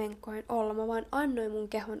annoin mun menkkojen olla, mä vaan annoin mun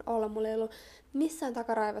kehon olla, mulla ei ollut missään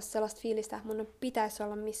takaraivossa sellaista fiilistä, että mun pitäisi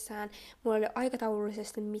olla missään, mulla ei ole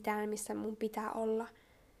aikataulullisesti mitään, missä mun pitää olla.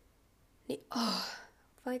 Niin,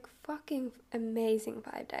 like fucking amazing 5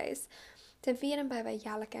 days. Sen 5 päivän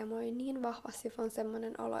jälkeen mulla oli niin vahvasti vaan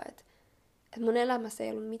semmonen olo, että mun elämässä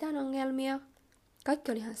ei ollut mitään ongelmia.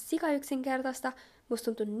 Kaikki oli ihan sikayksinkertaista, musta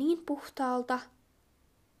tuntui niin puhtaalta.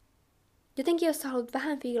 Jotenkin jos sä haluat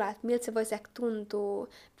vähän fiilaa, että miltä se voisi ehkä tuntua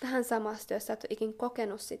vähän samasta, jos sä et ole ikin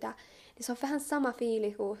kokenut sitä, niin se on vähän sama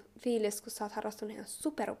fiilis, kun sä oot harrastunut ihan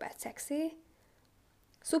superupeat seksiä,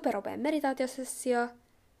 superupea meditaatiosessio,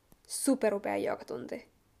 superupea joogatunti.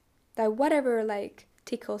 Tai whatever like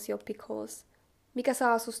tickles your pickles. Mikä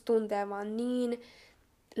saa susta tuntea vaan niin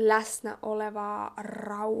läsnä olevaa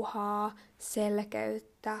rauhaa,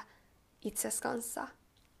 selkeyttä itses kanssa.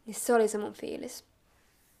 Niin se oli se mun fiilis.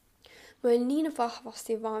 Mulla oli niin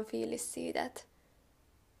vahvasti vaan fiilis siitä, että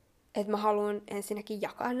mä haluan ensinnäkin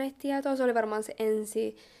jakaa näitä tietoa. Se oli varmaan se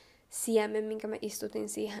ensi siemen, minkä mä istutin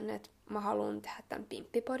siihen, että mä haluan tehdä tämän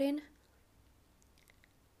pimppipodin.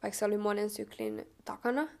 Vaikka se oli monen syklin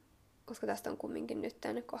takana, koska tästä on kumminkin nyt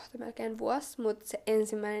kohta melkein vuosi, mutta se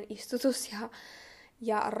ensimmäinen istutus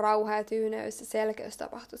ja rauha ja tyyneys ja selkeys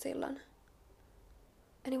tapahtui silloin.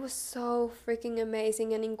 And it was so freaking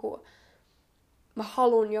amazing. Ja niinku, mä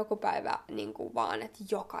haluun joku päivä niinku vaan, että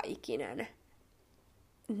joka ikinen,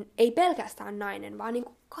 ei pelkästään nainen, vaan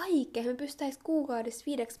niinku kaikki, me pystyis kuukaudessa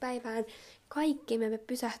 5 päivään, kaikki me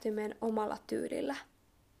pysähtyy meidän omalla tyylillä.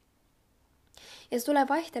 Ja se tulee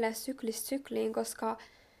vaihtelemaan syklistä sykliin, koska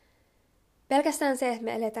pelkästään se, että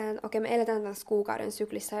me eletään tässä kuukauden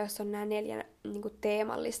syklissä, jossa on nämä 4 niinku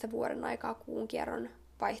teemallista vuoden aikaa kuun kierron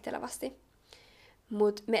vaihtelevasti.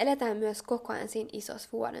 Mutta me eletään myös koko ajan siinä isossa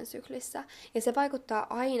vuoden syklissä. Ja se vaikuttaa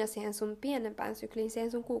aina siihen sun pienempään sykliin,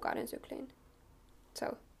 siihen sun kuukauden sykliin. So,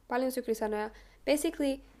 paljon syklisanoja.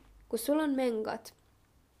 Basically, kun sulla on menkat,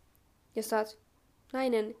 jos sä oot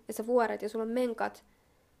nainen ja sä vuoret ja sulla on menkat,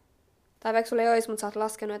 tai vaikka sulla ei olisi, mutta sä oot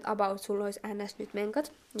laskenut, että about sulla olisi ns. Nyt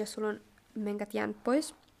menkat, jos sulla on menkat jäänyt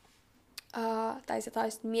pois. Tai sä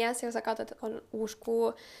taisit mies, ja sä katsot, että on uusi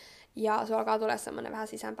kuu, ja sulla alkaa tulla semmonen vähän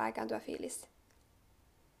sisäänpäin kääntyä fiilis.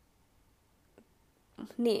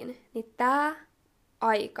 Niin tää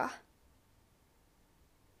aika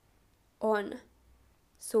on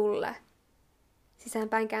sulle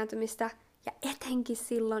sisäänpäin kääntymistä, ja etenkin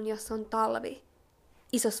silloin, jos on talvi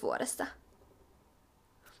isossa vuodessa.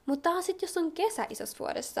 Mutta taas sit, jos on kesä isossa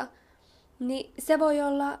vuodessa, niin se voi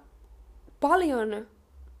olla paljon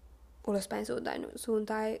ulospäin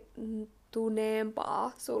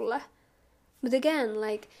suuntautuneempaa sulle. But again,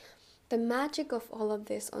 like, the magic of all of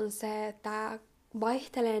this on se, että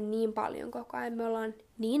vaihtelee niin paljon koko ajan. Me ollaan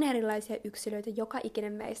niin erilaisia yksilöitä, joka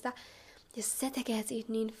ikinen meistä. Ja se tekee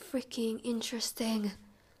siitä niin freaking interesting.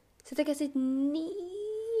 Se tekee siitä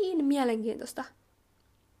niin mielenkiintoista.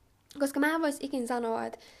 Koska mä en vois ikin sanoa,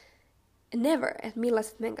 että never, että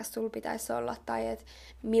millaiset menkas sulla pitäisi olla, tai että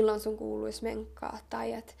milloin sun kuuluisi menkkaa,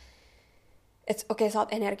 tai että okei, sä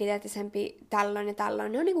oot energeettisempi tällöin ja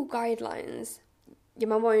tällöin. Ne on niinku guidelines. Ja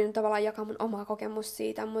mä voin tavallaan jakaa mun omaa kokemus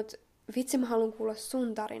siitä, mutta vitsi, mä haluan kuulla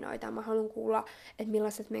sun tarinoita. Mä haluan kuulla, että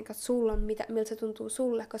millaiset menkat sulla on, miltä se tuntuu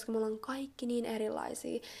sulle, koska me ollaan kaikki niin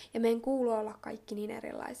erilaisia. Ja meidän kuuluu olla kaikki niin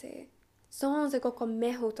erilaisia. Se on se koko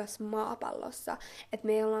mehu tässä maapallossa, että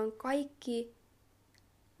me ollaan kaikki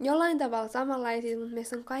jollain tavalla samanlaisia, mutta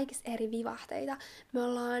meissä on kaikissa eri vivahteita. Me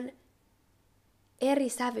ollaan eri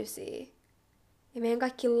sävyisiä. Ja meidän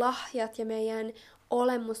kaikki lahjat ja meidän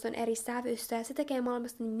olemus on eri sävyistä, ja se tekee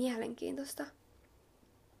maailmasta niin mielenkiintoista.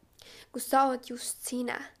 Kun sä oot just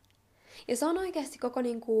sinä. Ja se on oikeasti koko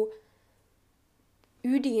niinku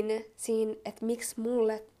ydin siinä, että miksi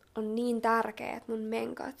mulle on niin tärkeät mun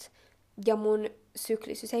menkat ja mun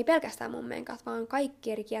syklisyys. Ei pelkästään mun menkat, vaan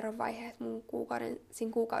kaikki eri kierronvaiheet mun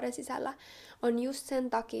kuukauden sisällä on just sen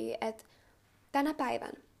takia, että tänä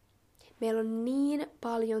päivän meillä on niin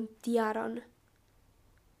paljon tiedon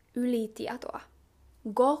ylitietoa.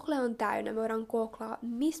 Google on täynnä, me voidaan googlaa,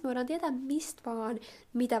 me voidaan tietää mistä vaan,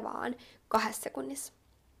 mitä vaan 2 sekunnissa.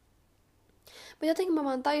 Mutta jotenkin mä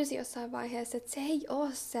vaan tajusin jossain vaiheessa, että se ei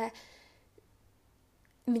ole se,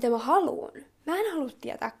 mitä mä haluan. Mä en halua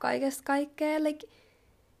tietää kaikesta kaikkea. Like,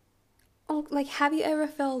 have you ever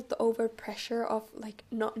felt the overpressure of like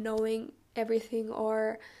not knowing everything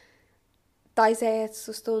tai se, että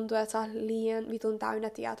susta tuntuu, että sä oot liian vitun täynnä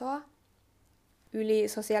tietoa yli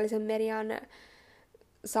sosiaalisen median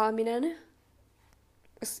saaminen,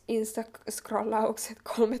 Insta-scrollaukset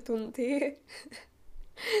 3 tuntia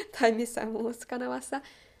tai missään muussa kanavassa.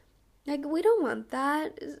 Like, we don't want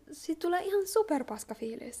that. Siitä tulee ihan superpaska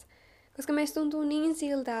fiilis. Koska meistä tuntuu niin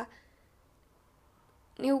siltä,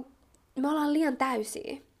 niin me ollaan liian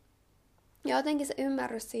täysiä. Ja jotenkin se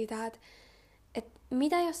ymmärrys siitä, että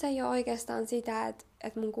mitä jos ei ole oikeastaan sitä,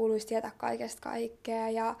 että mun kuuluisi tietää kaikesta kaikkea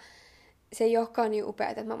ja se ei olekaan niin upeaa,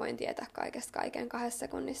 että mä voin tietää kaikesta kaiken 2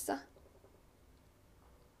 sekunnissa.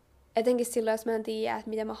 Etenkin silloin, jos mä en tiedä, että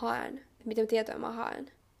mitä mä haen, mitä tietoja mä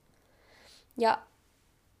haen. Ja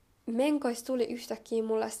menkoista tuli yhtäkkiä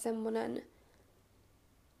mulle semmonen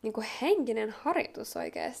niinku henkinen harjoitus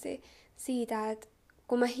oikeasti siitä, että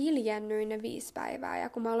kun mä hiljennyin ne 5 päivää ja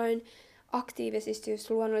kun mä aloin aktiivisesti just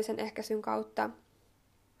luonnollisen ehkäisyn kautta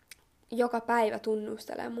joka päivä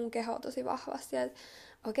tunnustelee mun kehoa tosi vahvasti, että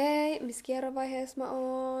okei, missä kierrovaiheessa mä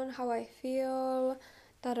oon, how I feel,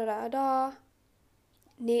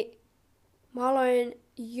 niin mä aloin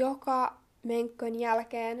joka menkkön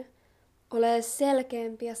jälkeen olemaan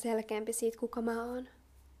selkeämpi ja selkeämpi siitä, kuka mä oon.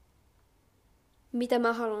 Mitä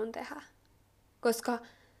mä haluan tehdä. Koska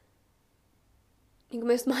niin kuin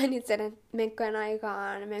mä just mainitsen, että menkkojen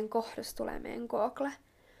aikaan meidän kohdus tulee meidän Google.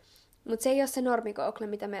 Mutta se ei ole se normi Google,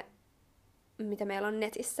 mitä meillä on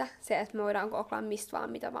netissä. Se, että me voidaan googlaa mistä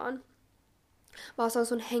vaan, mitä vaan. Vaan se on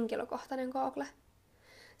sun henkilökohtainen Google.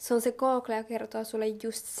 Se on se Google, joka kertoo sulle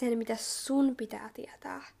just sen, mitä sun pitää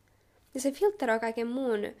tietää. Ja se filtteroi kaiken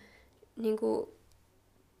muun niin kuin,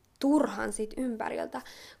 turhan siitä ympäriltä.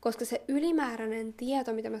 Koska se ylimääräinen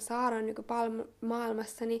tieto, mitä me saadaan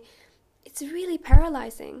maailmassa, niin it's really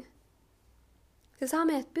paralyzing. Se saa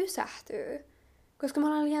meidät pysähtyä. Koska me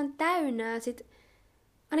ollaan liian täynnä.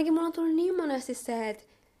 Ainakin mulla on tullut niin monesti se, että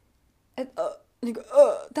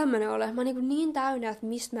tämmönen ole. Mä oon niin täynnä, että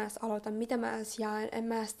mistä mä edes aloitan, mitä mä edes jaan, en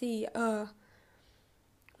mä edes tiedä.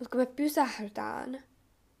 Mutta kun me pysähdytään,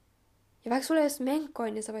 ja vaikka sulla ei olisi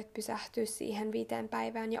menkkoin, niin sä voit pysähtyä siihen 5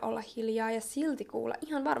 päivään ja olla hiljaa ja silti kuulla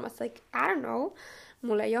ihan varmasti, like, I don't know,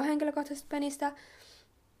 mulla ei ole henkilökohtaisesta penistä,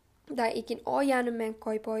 tai ikin oo jäänyt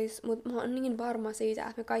menkkoi pois, mutta mä oon niin varma siitä,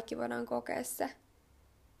 että me kaikki voidaan kokea se.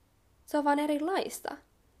 Se on vaan erilaista.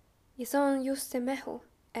 Ja se on just se mehu,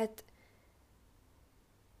 että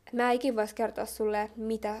mä ikin vois kertoa sulle,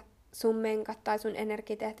 mitä sun menkat tai sun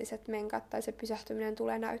energeettiset menkat tai se pysähtyminen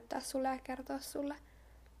tulee näyttää sulle ja kertoa sulle.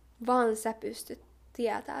 Vaan sä pystyt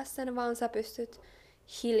tietää sen, vaan sä pystyt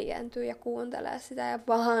hiljentyä ja kuuntelemaan sitä ja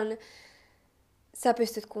vaan sä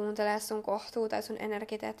pystyt kuuntelemaan sun kohtua tai sun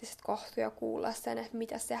energeettiset kohtua ja kuulla sen, että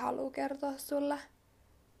mitä se haluaa kertoa sulle.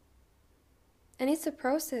 And it's a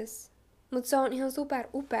process. Mutta se on ihan super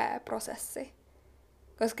upea prosessi.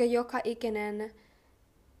 Koska joka ikinen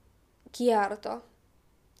kierto,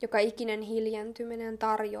 joka ikinen hiljentyminen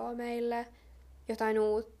tarjoaa meille jotain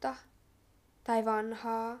uutta tai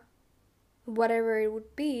vanhaa. Whatever it would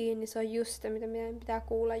be, niin se on just se, mitä meidän pitää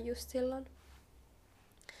kuulla just silloin.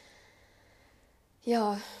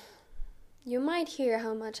 Joo. You might hear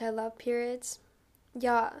how much I love periods.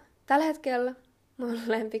 Ja tällä hetkellä mun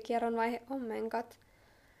lempikierron vaihe on menkat.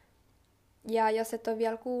 Ja jos et ole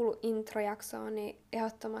vielä kuullut introjaksoa, niin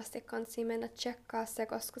ehdottomasti kannattaa mennä tsekkaa se,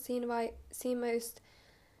 koska siinä mä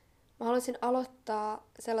haluaisin aloittaa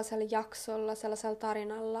sellaisella jaksolla, sellaisella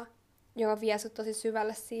tarinalla, joka vie sut tosi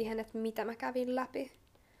syvälle siihen, että mitä mä kävin läpi.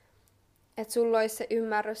 Että sulla olisi se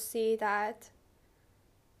ymmärrys siitä,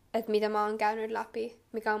 että mitä mä oon käynyt läpi,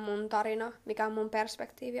 mikä on mun tarina, mikä on mun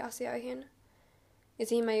perspektiivi asioihin. Ja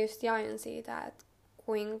siinä mä just jain siitä, että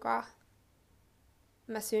kuinka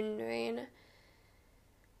mä synnyin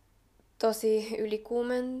tosi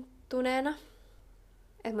ylikuumentuneena.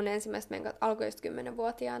 Että mun ensimmäiset menkat alkoi just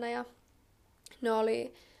 10-vuotiaana ja ne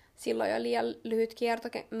oli silloin jo liian lyhyt kierto,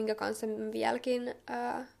 minkä kanssa mä vieläkin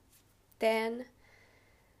teen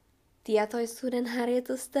tietoisuuden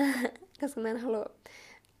harjoitusta, koska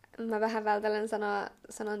mä vähän vältelen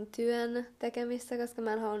sanan työn tekemistä, koska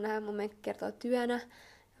mä en halua nähdä mun menkkikiertoa työnä,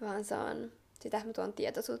 vaan se on sitä, että mä tuon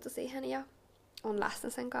tietoisuutta siihen ja on läsnä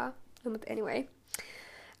sen kanssa. No, mutta anyway.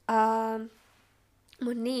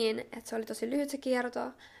 Mut niin, että se oli tosi lyhyt se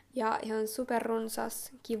kierto ja ihan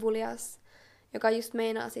superrunsas, kivulias, joka just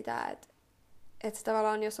meinaa sitä, että se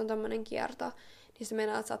tavallaan, jos on tommonen kierto, niin se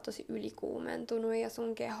meinaa, että sä oot tosi ylikuumentunut ja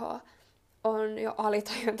sun keho on jo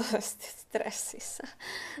alitajuntaisesti stressissä.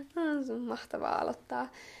 Se on mahtavaa aloittaa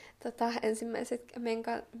ensimmäiset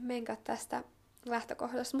menkat tästä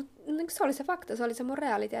lähtökohdasta, mutta se oli se fakta, se oli se mun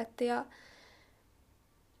realiteetti ja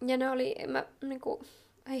ne oli,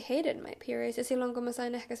 I hated my periods ja silloin kun mä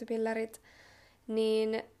sain ehkäisypillerit,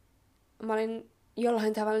 niin mä olin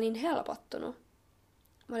jollain tavalla niin helpottunut.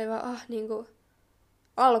 Mä olin vaan,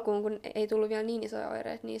 alkuun, kun ei tullut vielä niin isoja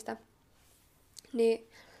oireita niistä, niin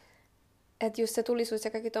että just se tulisuus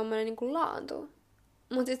ja kaikki tommonen niin laantuu.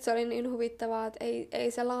 Mut sit se oli niin huvittavaa, että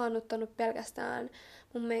ei se laannuttanut pelkästään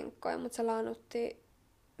mun menkkoja, mutta se laannutti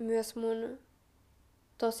myös mun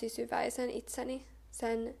tosi syväisen itseni,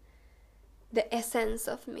 sen the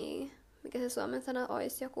essence of me, mikä se suomen sana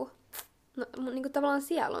olisi, joku, niinku tavallaan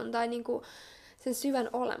sielun tai niinku sen syvän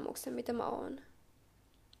olemuksen, mitä mä oon.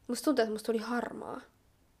 Musta tuntuu, että musta tuli harmaa.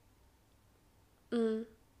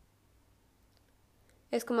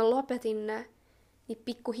 Ja kun mä lopetin ne, niin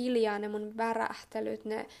pikkuhiljaa ne mun värähtelyt,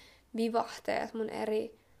 ne vivahteet, mun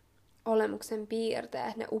eri olemuksen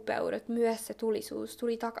piirteet, ne upeudet, myös se tulisuus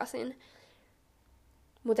tuli takaisin.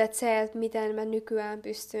 Mutta se, että miten mä nykyään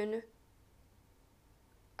pystyn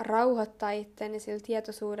rauhoittaa itteni sillä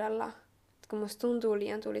tietoisuudella, että kun musta tuntuu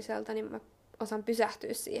liian tuliselta, niin mä osaan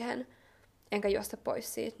pysähtyä siihen, enkä juosta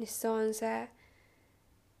pois siitä, niin se on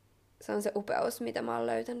se upeus, mitä mä oon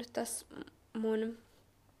löytänyt tässä mun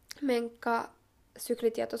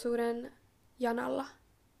syklitietoisuuden janalla.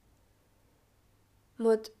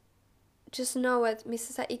 Mut just know, että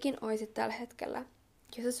missä sä ikin oisit tällä hetkellä,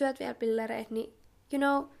 jos sä syöt vielä pillereitä, niin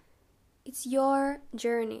it's your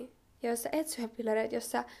journey. Ja jos sä et syö pillereitä,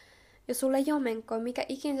 jos sulle ei ole menkkoa, mikä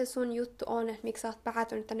ikin se sun juttu on, että miksi sä oot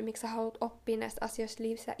päätynyt tänne, miksi sä haluat oppia näistä asioista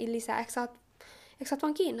lisää, eikö sä oot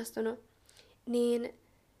vaan kiinnostunut, niin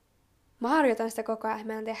mä harjoitan sitä koko ajan,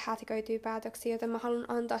 että mä en tee hätiköityjä päätöksiä, joten mä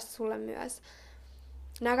haluan antaa sitä sulle myös.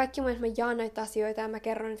 Nämä kaikki mun, että mä jaan näitä asioita ja mä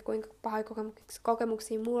kerron, että kuinka pahoja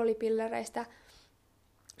kokemuksia mulla oli pillereistä,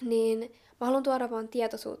 niin mä haluan tuoda vaan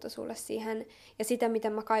tietoisuutta sulle siihen ja sitä, mitä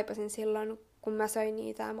mä kaipasin silloin, kun mä söin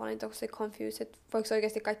niitä ja mä olin tosi confused, että voiko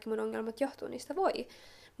oikeasti kaikki mun ongelmat johtua niistä, voi.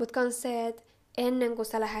 Mutta kans se, että ennen kuin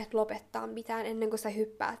sä lähdet lopettaa mitään, ennen kuin sä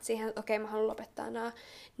hyppäät siihen, että okei, mä haluan lopettaa nää,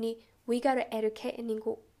 niin we gotta educate,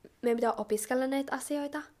 meidän pitää opiskella näitä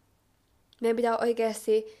asioita. Meidän pitää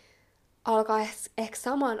oikeasti alkaa ehkä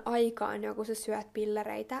samaan aikaan, kun sä syöt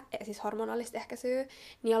pillereitä, siis hormonaalista ehkäisyä,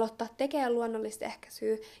 niin aloittaa tekemään luonnollista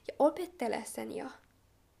ehkäisyä ja opettele sen jo.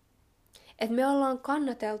 Että me ollaan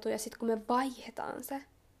kannateltu ja sitten kun me vaihdetaan se.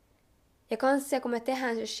 Ja kans se, kun me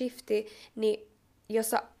tehdään se shifti, niin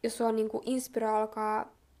jos sua niinku inspiroi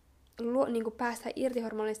alkaa niinku päästä irti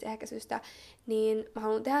hormonaalista ehkäisystä, niin mä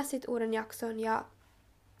haluan tehdä sit uuden jakson ja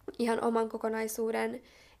ihan oman kokonaisuuden.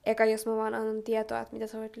 Eka jos mä vaan annan tietoa, että mitä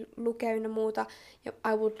sä voit lukea ja muuta. Ja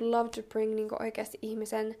I would love to bring niinku oikeasti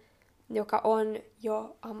ihmisen, joka on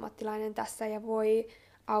jo ammattilainen tässä ja voi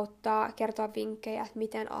auttaa, kertoa vinkkejä, että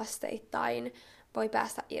miten asteittain voi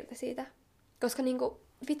päästä irti siitä. Koska niinku,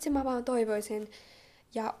 vitsi mä vaan toivoisin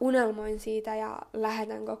ja unelmoin siitä ja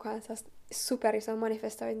lähetän koko ajan superiso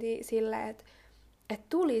manifestointia silleen, että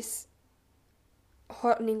tulisi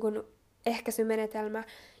niinku, ehkäisymenetelmä,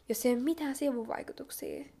 jos ei ole mitään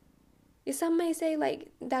sivuvaikutuksia. Ja some may say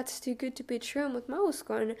like, that's too good to be true, mutta mä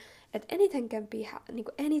uskon, että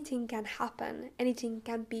anything can happen, anything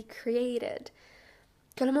can be created.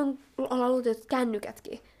 Kyllä me ollaan luotu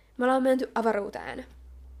kännykätkin. Me ollaan menty avaruuteen.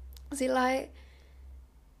 Sillä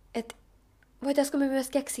että voitaisko me myös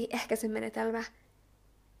keksiä ehkäisymenetelmä,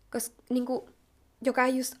 koska joka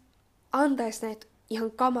ei just antaisi näitä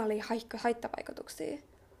ihan kamalia haittavaikutuksia.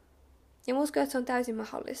 Ja mä uskon, että se on täysin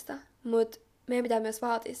mahdollista, mutta meidän pitää myös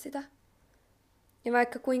vaatia sitä. Ja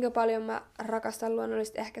vaikka kuinka paljon mä rakastan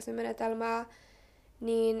luonnollista ehkäisymenetelmää,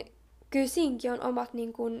 niin kyllä siinkin on omat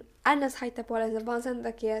NS-haittapuolensa vaan sen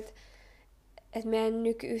takia, että meidän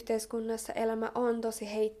nykyyhteiskunnassa elämä on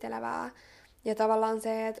tosi heittelevää. Ja tavallaan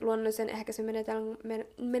se, että luonnollisen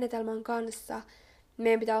ehkäisymenetelmän kanssa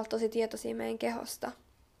meidän pitää olla tosi tietoisia meidän kehosta.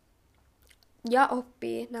 Ja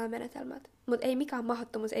oppii nämä menetelmät. Mutta ei mikään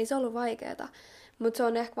mahdottomuus, ei se ollut vaikeeta. Mutta se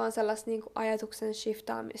on ehkä vaan sellaista ajatuksen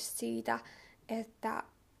shiftaamista siitä, että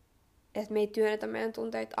me ei työnnetä meidän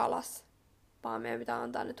tunteita alas, vaan meidän pitää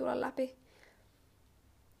antaa ne tulla läpi.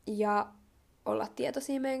 Ja olla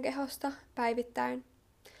tietoisia meidän kehosta päivittäin.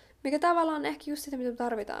 Mikä tavallaan on ehkä just sitä, mitä me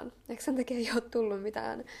tarvitaan. Eikö sen takia ei ole tullut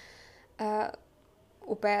mitään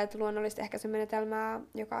upeat luonnollista ehkäisymenetelmää,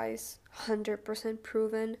 joka olisi 100%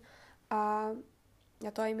 proven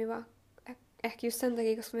ja toimiva. Ehkä just sen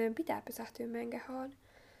takia, koska meidän pitää pysähtyä meidän kehoon.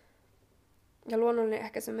 Ja luonnollinen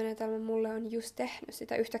ehkäisymenetelmä mulle on just tehnyt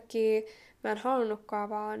sitä. Yhtäkkiä mä en halunnutkaan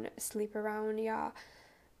vaan sleep around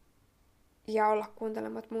ja olla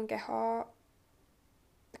kuuntelemat mun kehoa,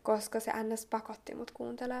 koska se NS pakotti mut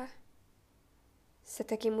kuuntelee. Se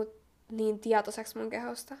teki mut niin tietoiseksi mun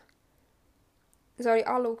kehosta. Se oli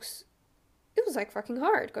aluksi, it was like fucking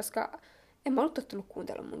hard, koska en mä ollut tottunut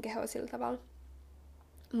kuuntelemaan mun kehoa sillä tavalla.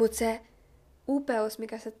 Mut se upeus,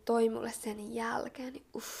 mikä se toi mulle sen jälkeen, niin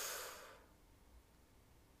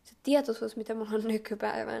se tietoisuus, mitä mulla on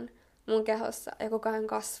nykypäivän mun kehossa, ja koko ajan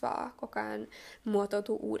kasvaa, koko ajan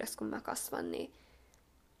muotoutuu uudessa, kun mä kasvan, niin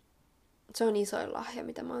se on isoin lahja,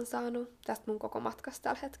 mitä mä oon saanut tästä mun koko matkasta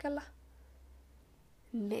tällä hetkellä.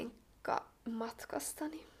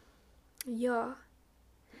 Menkka-matkastani. Joo.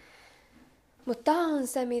 Mutta tää on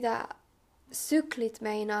se, mitä syklit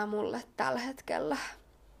meinaa mulle tällä hetkellä.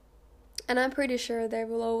 And I'm pretty sure they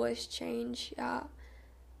will always change. Ja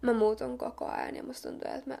mä muutun koko ajan ja musta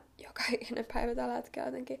tuntuu, että mä joka ikinen päivä tällä hetkellä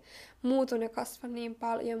jotenkin muutun ja kasvan niin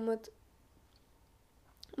paljon.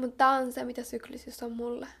 Mut tää on se, mitä syklisyys on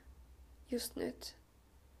mulle just nyt.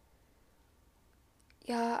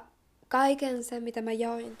 Ja kaiken se, mitä mä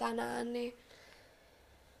join tänään, niin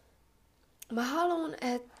mä haluan,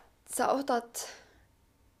 että sä otat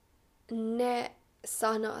ne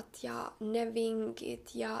sanat ja ne vinkit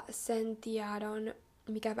ja sen tiedon,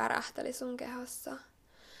 mikä värähteli sun kehossa.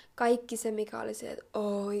 Kaikki se, mikä oli se, että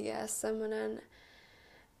semmonen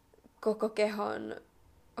koko kehon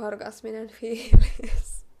orgasminen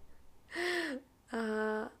fiilis.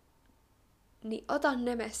 Niin ota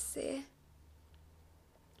ne messiin.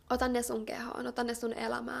 Ota ne sun kehoon, ota ne sun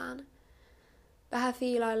elämään. Vähän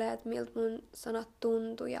fiilailee, että miltä mun sanat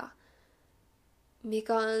tuntuu ja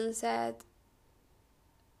mikä on se, että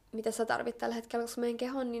mitä sä tarvit tällä hetkellä, koska meidän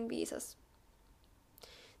keho on niin viisas.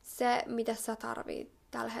 Se, mitä sä tarvit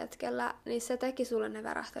tällä hetkellä, niin se teki sulle ne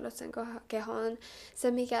värähtelyt sen kehoon.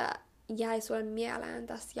 Se, mikä jäi sulle mieleen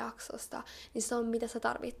tästä jaksosta, niin se on mitä sä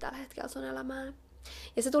tarvit tällä hetkellä sun elämään.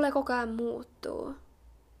 Ja se tulee koko ajan muuttuu.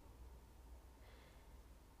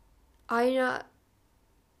 Aina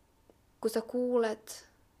kun sä kuulet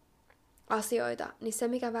asioita, niin se,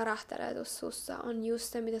 mikä värähtelee tuossa sussa, on just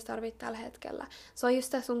se, mitä sä tarvit tällä hetkellä. Se on just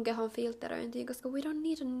sitä sun kehon filteröintiä, koska we don't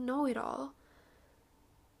need to know it all.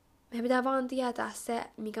 Meidän pitää vaan tietää se,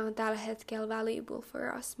 mikä on tällä hetkellä valuable for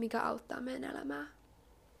us, mikä auttaa meidän elämää.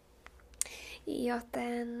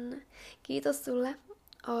 Joten kiitos sulle.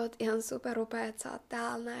 Oot ihan superupea, että sä oot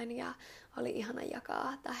täällä näin ja oli ihana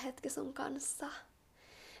jakaa tää hetki sun kanssa.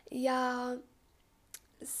 Ja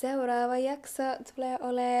seuraava jakso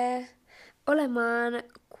tulee olemaan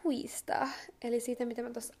kuista, eli siitä, mitä mä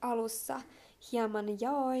tuossa alussa hieman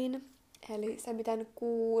jaoin. Eli se, miten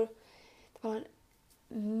tavallaan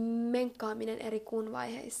menkkaaminen eri kuun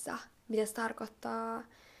vaiheissa, mitä se tarkoittaa,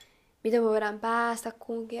 miten me voidaan päästä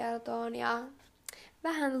kuun kiertoon ja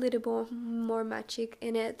vähän little more magic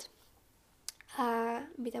in it,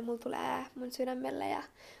 mitä mulla tulee mun sydämelle ja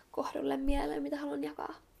kohdulle mieleen, mitä haluan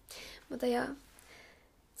jakaa. Mutta joo,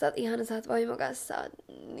 sä oot ihana, sä oot voimakas, sä oot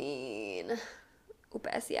niin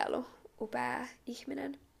upea sielu, upea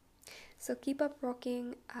ihminen. So keep up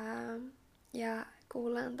rocking ja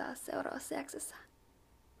kuullaan taas seuraavassa jaksossa.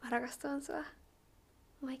 Mä rakastan sua.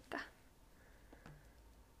 Moikka!